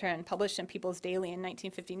Lotus Lantern, published in People's Daily in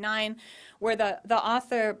 1959, where the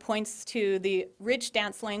author points to the rich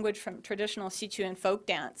dance language from traditional Sichuan folk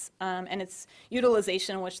dance and its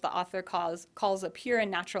utilization, which the author calls a pure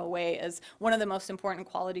and natural way, as one of the most important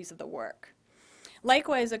qualities of the work.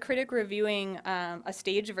 Likewise, a critic reviewing a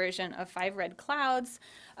stage version of Five Red Clouds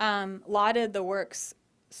lauded the work's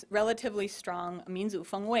relatively strong Minzu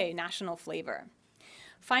Fengwei, national flavor.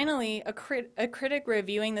 Finally, a critic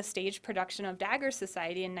reviewing the stage production of Dagger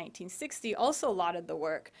Society in 1960 also lauded the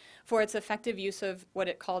work for its effective use of what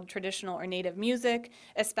it called traditional or native music,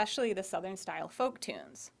 especially the Southern-style folk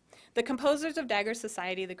tunes. The composers of Dagger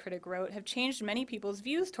Society, the critic wrote, have changed many people's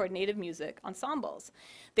views toward native music ensembles.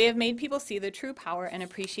 They have made people see the true power and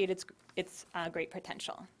appreciate its great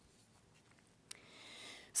potential.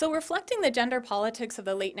 So reflecting the gender politics of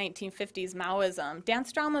the late 1950s Maoism,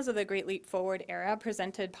 dance dramas of the Great Leap Forward era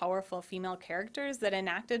presented powerful female characters that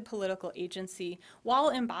enacted political agency while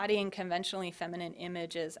embodying conventionally feminine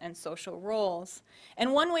images and social roles.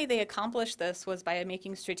 And one way they accomplished this was by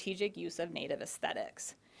making strategic use of native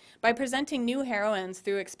aesthetics. By presenting new heroines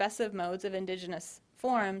through expressive modes of indigenous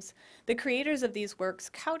forms, the creators of these works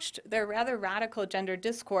couched their rather radical gender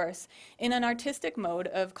discourse in an artistic mode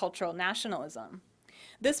of cultural nationalism.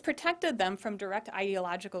 This protected them from direct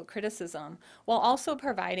ideological criticism, while also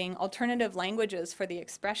providing alternative languages for the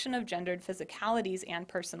expression of gendered physicalities and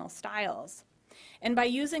personal styles. And by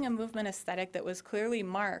using a movement aesthetic that was clearly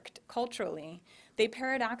marked culturally, they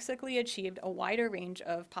paradoxically achieved a wider range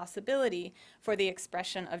of possibility for the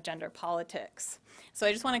expression of gender politics. So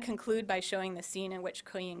I just want to conclude by showing the scene in which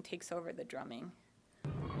Koying takes over the drumming.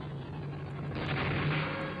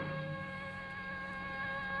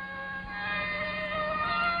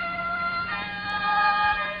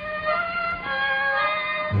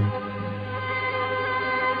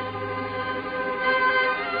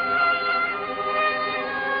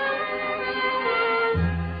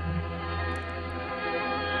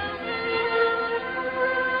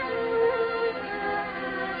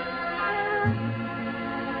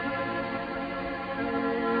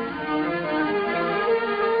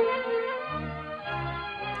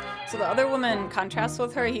 So the other woman contrasts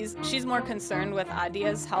with her. She's more concerned with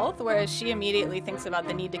Adia's health, whereas she immediately thinks about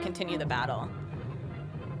the need to continue the battle.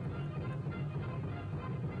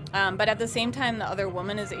 But at the same time, the other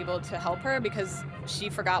woman is able to help her because she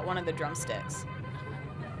forgot one of the drumsticks.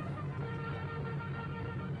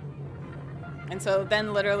 And so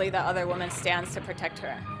then literally the other woman stands to protect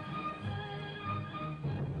her.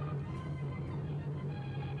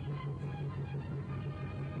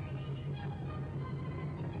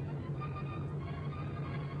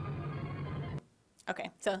 Okay,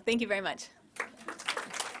 so thank you very much.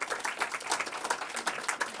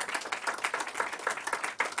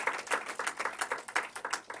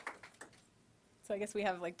 So I guess we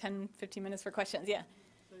have like 10, 15 minutes for questions. Yeah.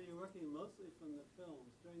 So you're working mostly from the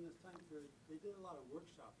films. During this time period, they did a lot of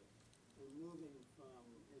workshopping and moving from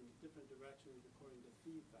in different directions according to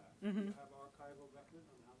feedback. Do you have archival record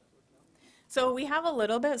on how that worked out? So we have a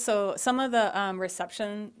little bit. So some of the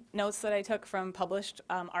reception notes that I took from published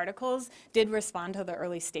articles did respond to the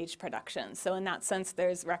early stage production. So in that sense,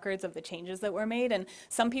 there's records of the changes that were made. And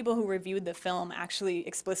some people who reviewed the film actually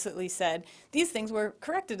explicitly said, these things were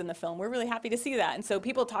corrected in the film. We're really happy to see that. And so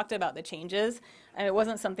people talked about the changes. And it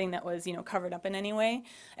wasn't something that was, covered up in any way.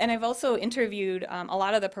 And I've also interviewed a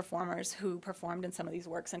lot of the performers who performed in some of these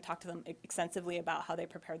works and talked to them extensively about how they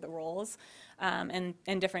prepared the roles and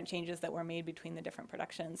different changes that were made between the different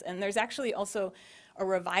productions. And there's actually also a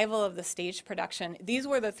revival of the stage production. These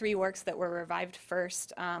were the 3 works that were revived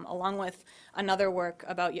first, along with another work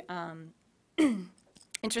about,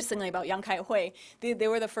 interestingly, about Yang Kai-hui. They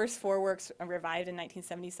were the first 4 works revived in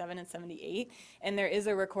 1977 and 78, and there is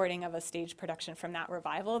a recording of a stage production from that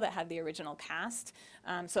revival that had the original cast.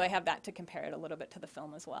 So I have that to compare it a little bit to the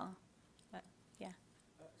film as well. But, yeah.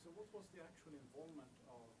 So what was the actual involvement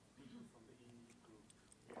of people from the E group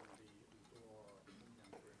in the Door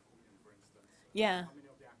Movement, for instance? Yeah. How many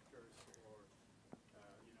of the actors or,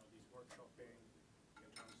 these workshopping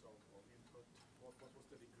in terms of input, what was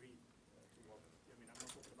the degree to what, I'm not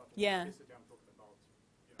talking about Yeah. publicity, I'm talking about,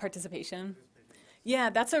 Participation.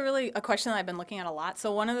 Yeah, that's a question that I've been looking at a lot.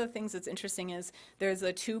 So one of the things that's interesting is there's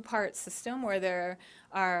a 2-part system where there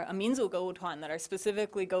are a Minzu Goutuan that are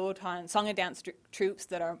specifically Goutuan song and dance troops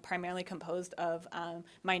that are primarily composed of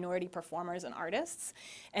minority performers and artists.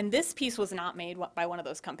 And this piece was not made by one of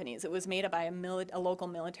those companies. It was made by a local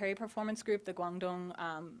military performance group, the Guangdong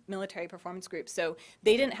Military Performance Group. So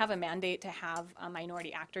they didn't have a mandate to have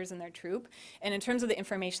minority actors in their troupe. And in terms of the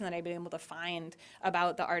information that I've been able to find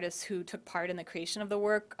about the artists who took part in the creation of the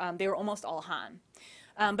work, they were almost all Han.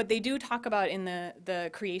 But they do talk about in the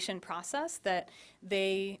creation process that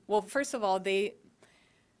first of all, they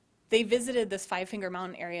visited this Five-Finger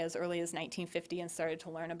Mountain area as early as 1950 and started to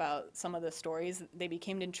learn about some of the stories. They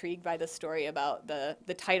became intrigued by the story about the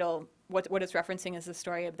title. What it's referencing is the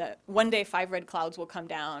story of that one day 5 red clouds will come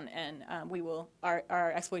down and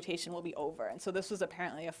our exploitation will be over. And so this was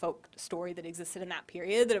apparently a folk story that existed in that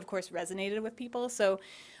period that of course resonated with people. So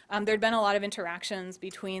there'd been a lot of interactions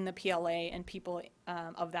between the PLA and people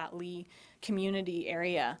of that Lee community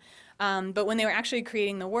area. But when they were actually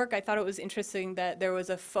creating the work, I thought it was interesting that there was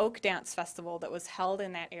a folk dance festival that was held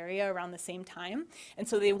in that area around the same time. And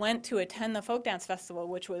so they went to attend the folk dance festival,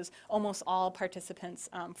 which was almost all participants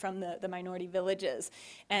from the minority villages.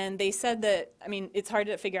 And they said that, it's hard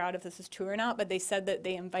to figure out if this is true or not, but they said that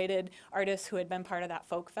they invited artists who had been part of that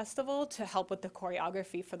folk festival to help with the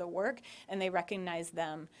choreography for the work, and they recognized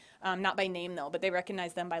them, not by name though, but they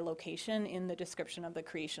recognized them by location in the description of the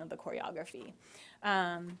creation of the choreography.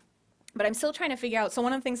 But I'm still trying to figure out, so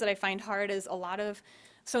one of the things that I find hard is a lot of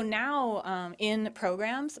So now in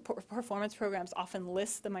programs, performance programs often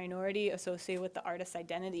list the minority associated with the artist's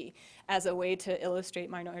identity as a way to illustrate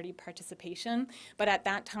minority participation. But at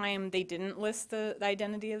that time, they didn't list the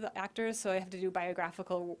identity of the actors, so I have to do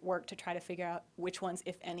biographical work to try to figure out which ones,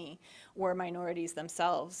 if any, were minorities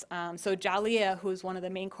themselves. So Jalia, who's one of the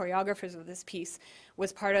main choreographers of this piece,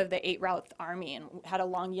 was part of the 8th Army and had a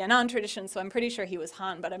long Yan'an tradition, so I'm pretty sure he was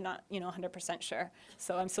Han, but I'm not 100% sure.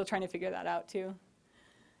 So I'm still trying to figure that out too.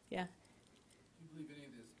 Yeah. Do you believe any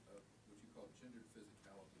of this, what you call gendered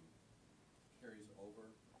physicality, carries over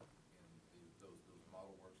in those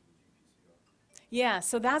model works of the GPCR? Yeah,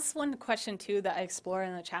 so that's one question too that I explore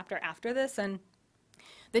in the chapter after this. And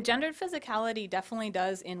the gendered physicality definitely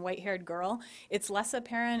does in White-Haired Girl. It's less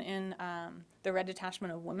apparent in the Red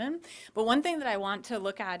Detachment of Women. But one thing that I want to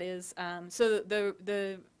look at is, so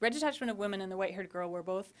the Red Detachment of Women and the White-Haired Girl were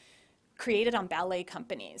both created on ballet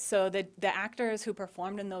companies. So the actors who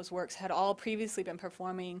performed in those works had all previously been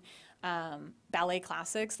performing ballet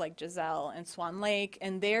classics like Giselle and Swan Lake,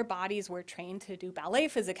 and their bodies were trained to do ballet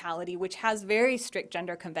physicality, which has very strict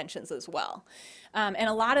gender conventions as well. And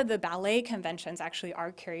a lot of the ballet conventions actually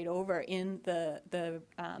are carried over in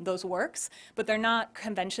those works, but they're not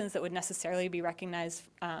conventions that would necessarily be recognized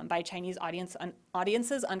by Chinese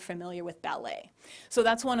audiences unfamiliar with ballet. So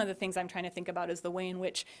that's one of the things I'm trying to think about, is the way in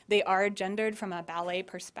which they are gendered from a ballet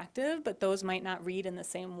perspective, but those might not read in the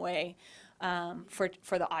same way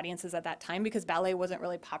for the audiences at that time, because ballet wasn't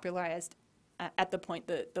really popularized at the point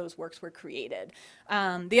that those works were created.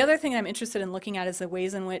 The other thing I'm interested in looking at is the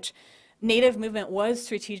ways in which Native movement was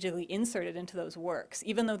strategically inserted into those works.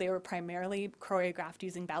 Even though they were primarily choreographed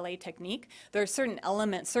using ballet technique, there are certain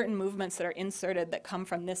elements, certain movements that are inserted that come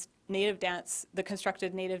from this Native dance, the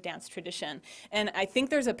constructed Native dance tradition. And I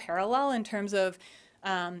think there's a parallel in terms of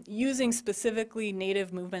using specifically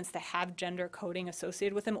Native movements that have gender coding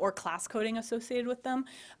associated with them or class coding associated with them.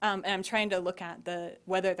 And I'm trying to look at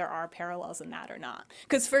whether there are parallels in that or not.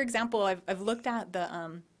 Because, for example, I've looked at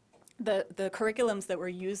the curriculums that were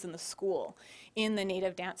used in the school in the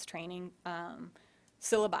Native dance training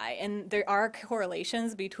syllabi, and there are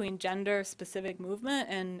correlations between gender-specific movement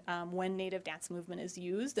and when Native dance movement is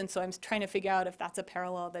used. And so I'm trying to figure out if that's a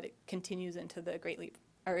parallel that it continues into the Great Leap,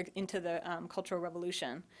 or into the Cultural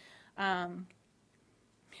Revolution.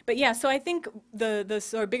 But yeah, so I think the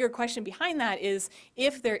sort of bigger question behind that is,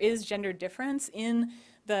 if there is gender difference in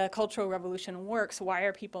the Cultural Revolution works, why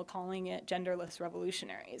are people calling it genderless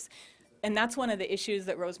revolutionaries? And that's one of the issues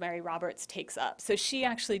that Rosemary Roberts takes up. So she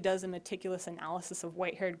actually does a meticulous analysis of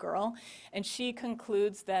White-Haired Girl, and she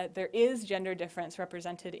concludes that there is gender difference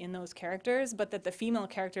represented in those characters, but that the female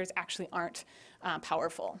characters actually aren't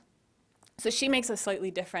powerful. So she makes a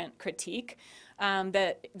slightly different critique,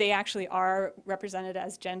 that they actually are represented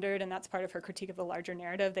as gendered, and that's part of her critique of the larger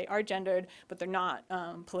narrative. They are gendered, but they're not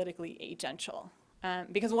politically agential.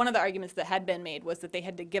 Because one of the arguments that had been made was that they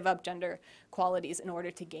had to give up gender qualities in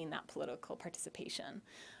order to gain that political participation.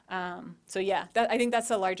 So yeah, I think that's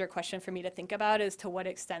a larger question for me to think about, is to what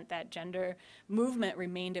extent that gender movement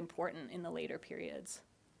remained important in the later periods.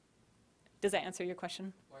 Does that answer your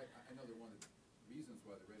question? Well, I know that one of the reasons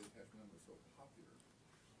why the Red Detachment was so popular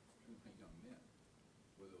with young men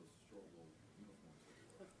were those short wool uniforms that they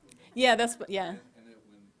wore. Yeah, yeah. And that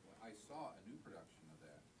when I saw a new production of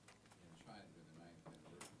that in China during the 9th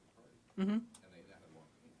anniversary of the party, and they had long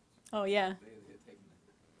pants. Oh yeah. They had taken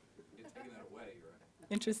that away, right?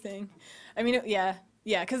 Interesting. I mean,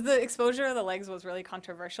 yeah, because the exposure of the legs was really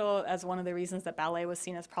controversial as one of the reasons that ballet was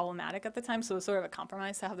seen as problematic at the time, so it was sort of a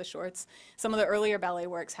compromise to have the shorts. Some of the earlier ballet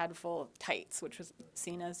works had full tights, which was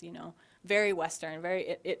seen as, very Western,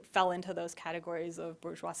 it fell into those categories of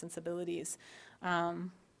bourgeois sensibilities.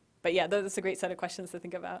 But yeah, that's a great set of questions to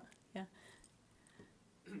think about, yeah.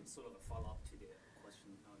 Sort of a follow-up to the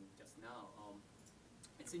question just now.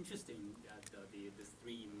 It's interesting that the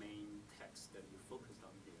three main texts that you focused on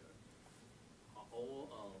here are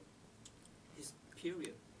all his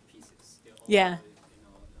period pieces. They're all Yeah.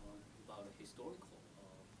 About a historical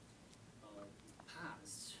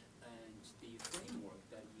past, and the framework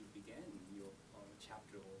that you began your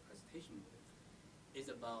chapter or presentation with is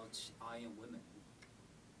about iron women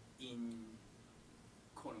in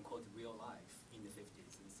quote-unquote real life in the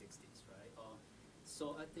 50s and 60s, right?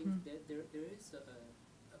 So I think that there is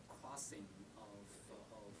a crossing of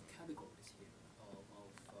categories here,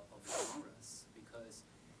 of genres, because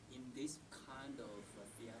in this kind of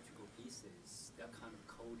theatrical pieces, that kind of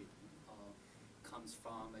coding comes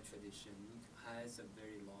from a tradition, has a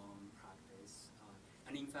very long practice,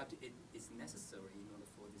 and in fact it is necessary in order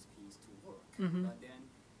for this piece to work. But then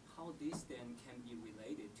how this then can be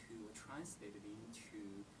related to or translated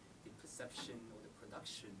into perception or the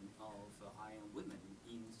production of iron women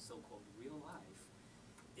in so-called real life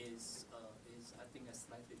is I think a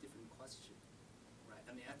slightly different question, right?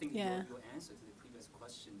 I mean, I think your answer to the previous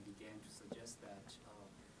question began to suggest that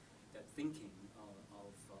that thinking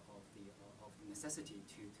of the necessity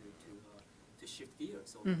to shift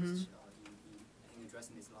gears almost in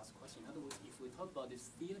addressing this last question. In other words, if we talk about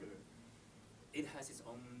this theater, it has its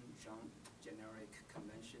own generic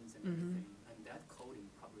conventions and everything, and that coding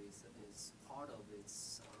probably is part of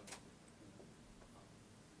its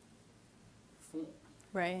form.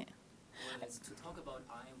 Right. Whereas to talk about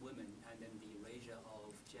iron women and then the erasure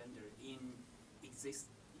of gender in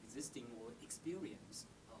existing or experience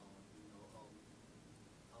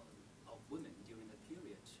of women during that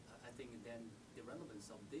period, I think then the relevance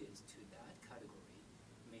of this to that category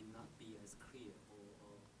may not be as clear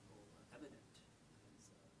or evident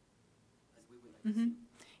as we would like to see.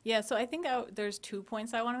 Yeah, so I think there's 2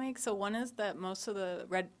 points I want to make. So one is that most of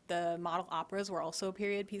the model operas were also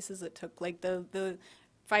period pieces that took, like the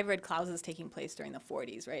Five Red Clouds is taking place during the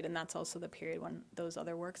 40s, right? And that's also the period when those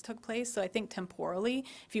other works took place. So I think temporally,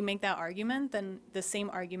 if you make that argument, then the same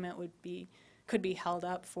argument could be held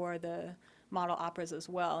up for the model operas as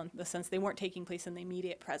well, in the sense they weren't taking place in the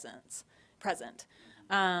immediate present.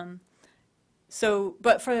 But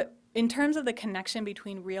in terms of the connection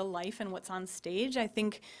between real life and what's on stage, I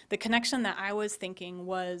think the connection that I was thinking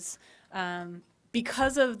was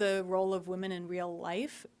because of the role of women in real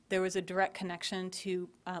life, there was a direct connection to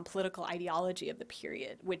political ideology of the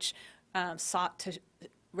period, which sought to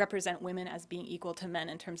represent women as being equal to men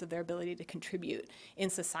in terms of their ability to contribute in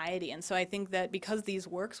society. And so I think that because these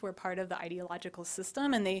works were part of the ideological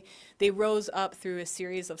system and they rose up through a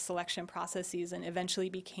series of selection processes and eventually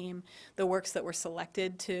became the works that were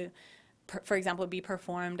selected to, for example, be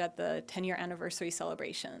performed at the 10-year anniversary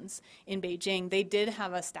celebrations in Beijing, they did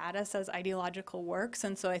have a status as ideological works.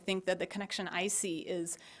 And so I think that the connection I see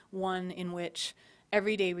is one in which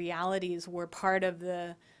everyday realities were part of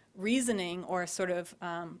the reasoning or sort of,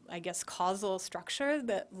 I guess, causal structure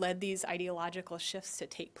that led these ideological shifts to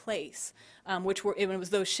take place, it was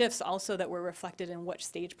those shifts also that were reflected in what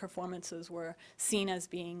stage performances were seen as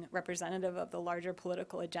being representative of the larger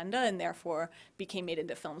political agenda and therefore became made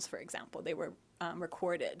into films, for example. They were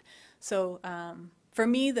recorded. So for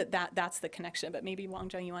me, that's the connection. But maybe Wang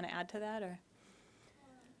Zheng, you want to add to that? Or?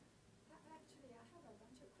 Actually, I have a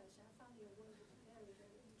bunch of questions. I found your work very,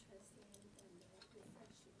 very interesting and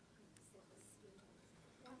refreshing in a sense.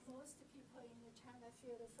 What most people in the China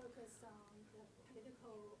field focus on the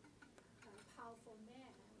political powerful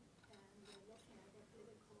men and looking at the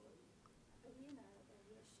political arena, and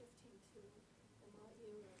we're shifting to the more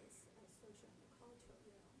eras of social and cultural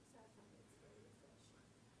realms. I found it very refreshing.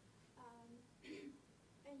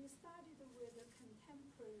 And you started with a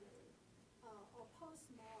contemporary or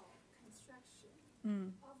post-Mao construction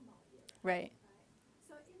of Mao era. Right.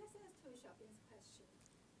 So in a sense, to Xiaobing's question,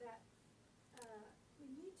 that we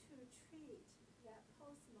need to treat that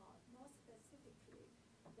post-Mao, more specifically,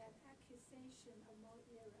 that accusation of Mao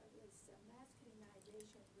era with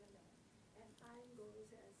masculinization of women and iron goes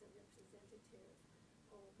as a representative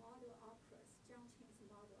or model operas, Jiang Qing's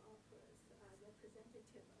model operas,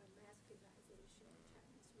 representative of masculinization of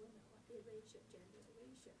Chinese women or erasure, gender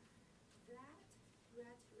erasure. That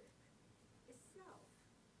rhetoric itself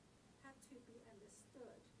had to be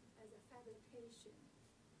understood as a fabrication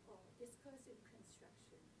or discursive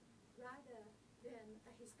construction rather than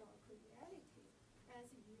a historical reality, as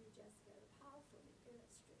you just very powerfully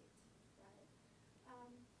illustrate, right?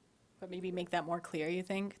 But maybe make that more clear, you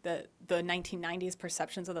think? The 1990s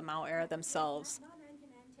perceptions of the Mao era themselves. Not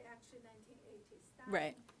 1990, actually 1980 started.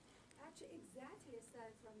 Right. Actually, exactly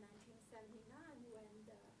started from 1979 when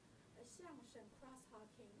the Xiangshen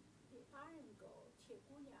cross-talking, the iron goal, 铁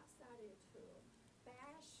姑娘 started to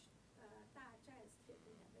bash 大寨子铁姑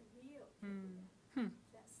娘, the real 铁姑娘,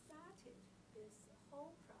 that started this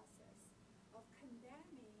whole process of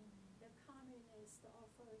condemning the communist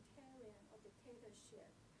authoritarian or dictatorship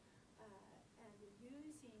and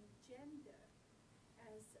using gender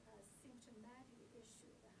as a symptomatic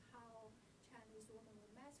issue, how Chinese women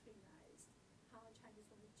were masculinized, how Chinese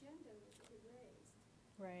women's gender was erased.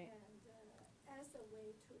 Right. And as a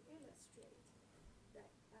way to illustrate the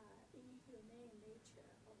inhumane nature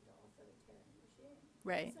of the authoritarian regime.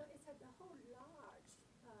 Right. So it's the whole large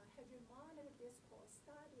hegemonic discourse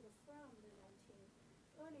started from the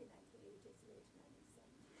early 1980s, late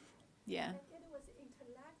 1970s. Yeah. And it was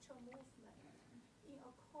intellectual movement in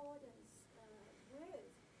accordance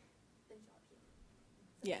with Deng Xiaoping.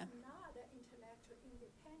 So Yeah. it's not an intellectual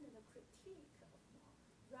independent critique of Mao,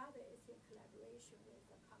 rather it's in collaboration with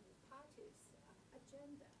the Communist Party.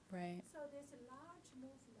 agenda. Right. So this large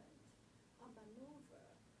movement or maneuver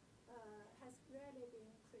has really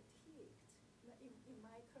been critiqued in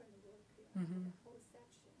my current work. The whole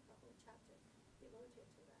section, the whole chapter devoted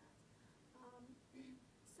to that.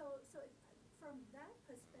 So from that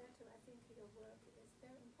perspective, I think your work is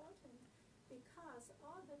very important because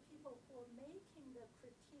all the people who are making the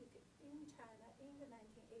critique in China in the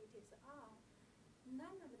 1980s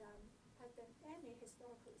none of them have done any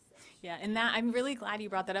historical research. Yeah, and that, I'm really glad you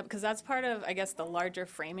brought that up because that's part of, I guess, the larger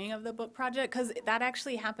framing of the book project, because that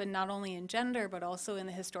actually happened not only in gender but also in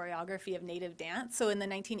the historiography of native dance. So in the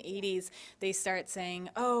 1980s, they start saying,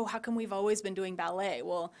 oh, how come we've always been doing ballet?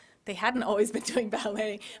 Well, they hadn't always been doing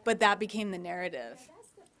ballet, but that became the narrative. Yeah,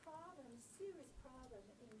 that's the problem, serious problem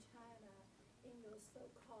in China, in those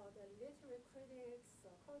so-called literary critics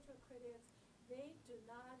or cultural critics. They do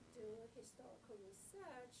not do historical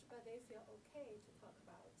research, but they feel okay to talk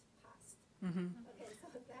about past. Okay, so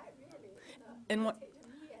that really, And what- irritated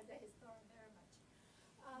me as a historian very much.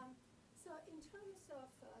 So in terms of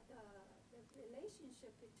the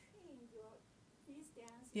relationship between these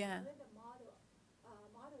dances with the model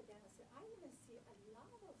dancer, I even see a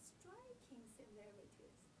lot of striking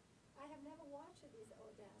similarities. I have never watched these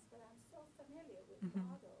old dances, but I'm so familiar with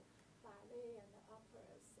model ballet and the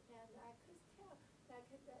operas, and I could tell that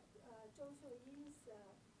Zhou Shuyin's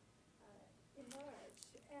emerge.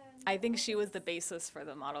 And I think she was the basis for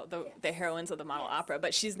the model, the heroines of the model opera,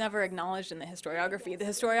 but she's never acknowledged in the historiography. The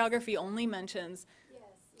historiography only mentions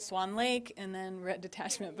Swan Lake and then Red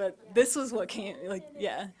Detachment, but this was what came, like, And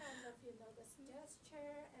yeah. it's kind of, the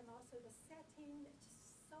gesture and also the setting, it's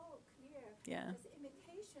just so clear. Yeah. It's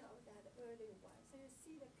imitation of that early one. So you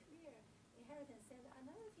see the clear inheritance. And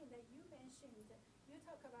another thing that you mentioned, you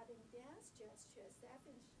talk about in dance gestures, that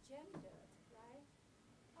is gendered, right?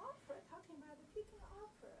 Opera, talking about the Peking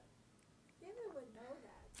opera. Women would know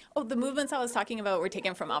that. Oh, the movements I was talking about were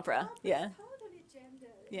taken from opera. Opera Yeah. is totally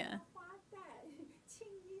gendered. Yeah. Right?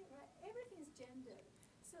 Everything's gendered.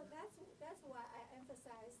 So that's why I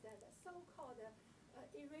emphasize that the so-called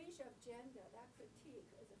erasure of gender, that critique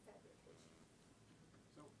is a fabrication.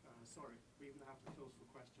 So, sorry, we will have to close for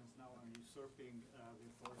questions now. I'm usurping the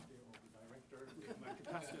authority of the director with my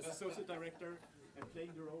capacity as associate director and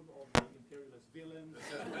playing the role of the imperialist villain.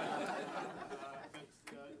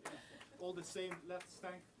 All the same, let's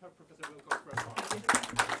thank Professor Wilson.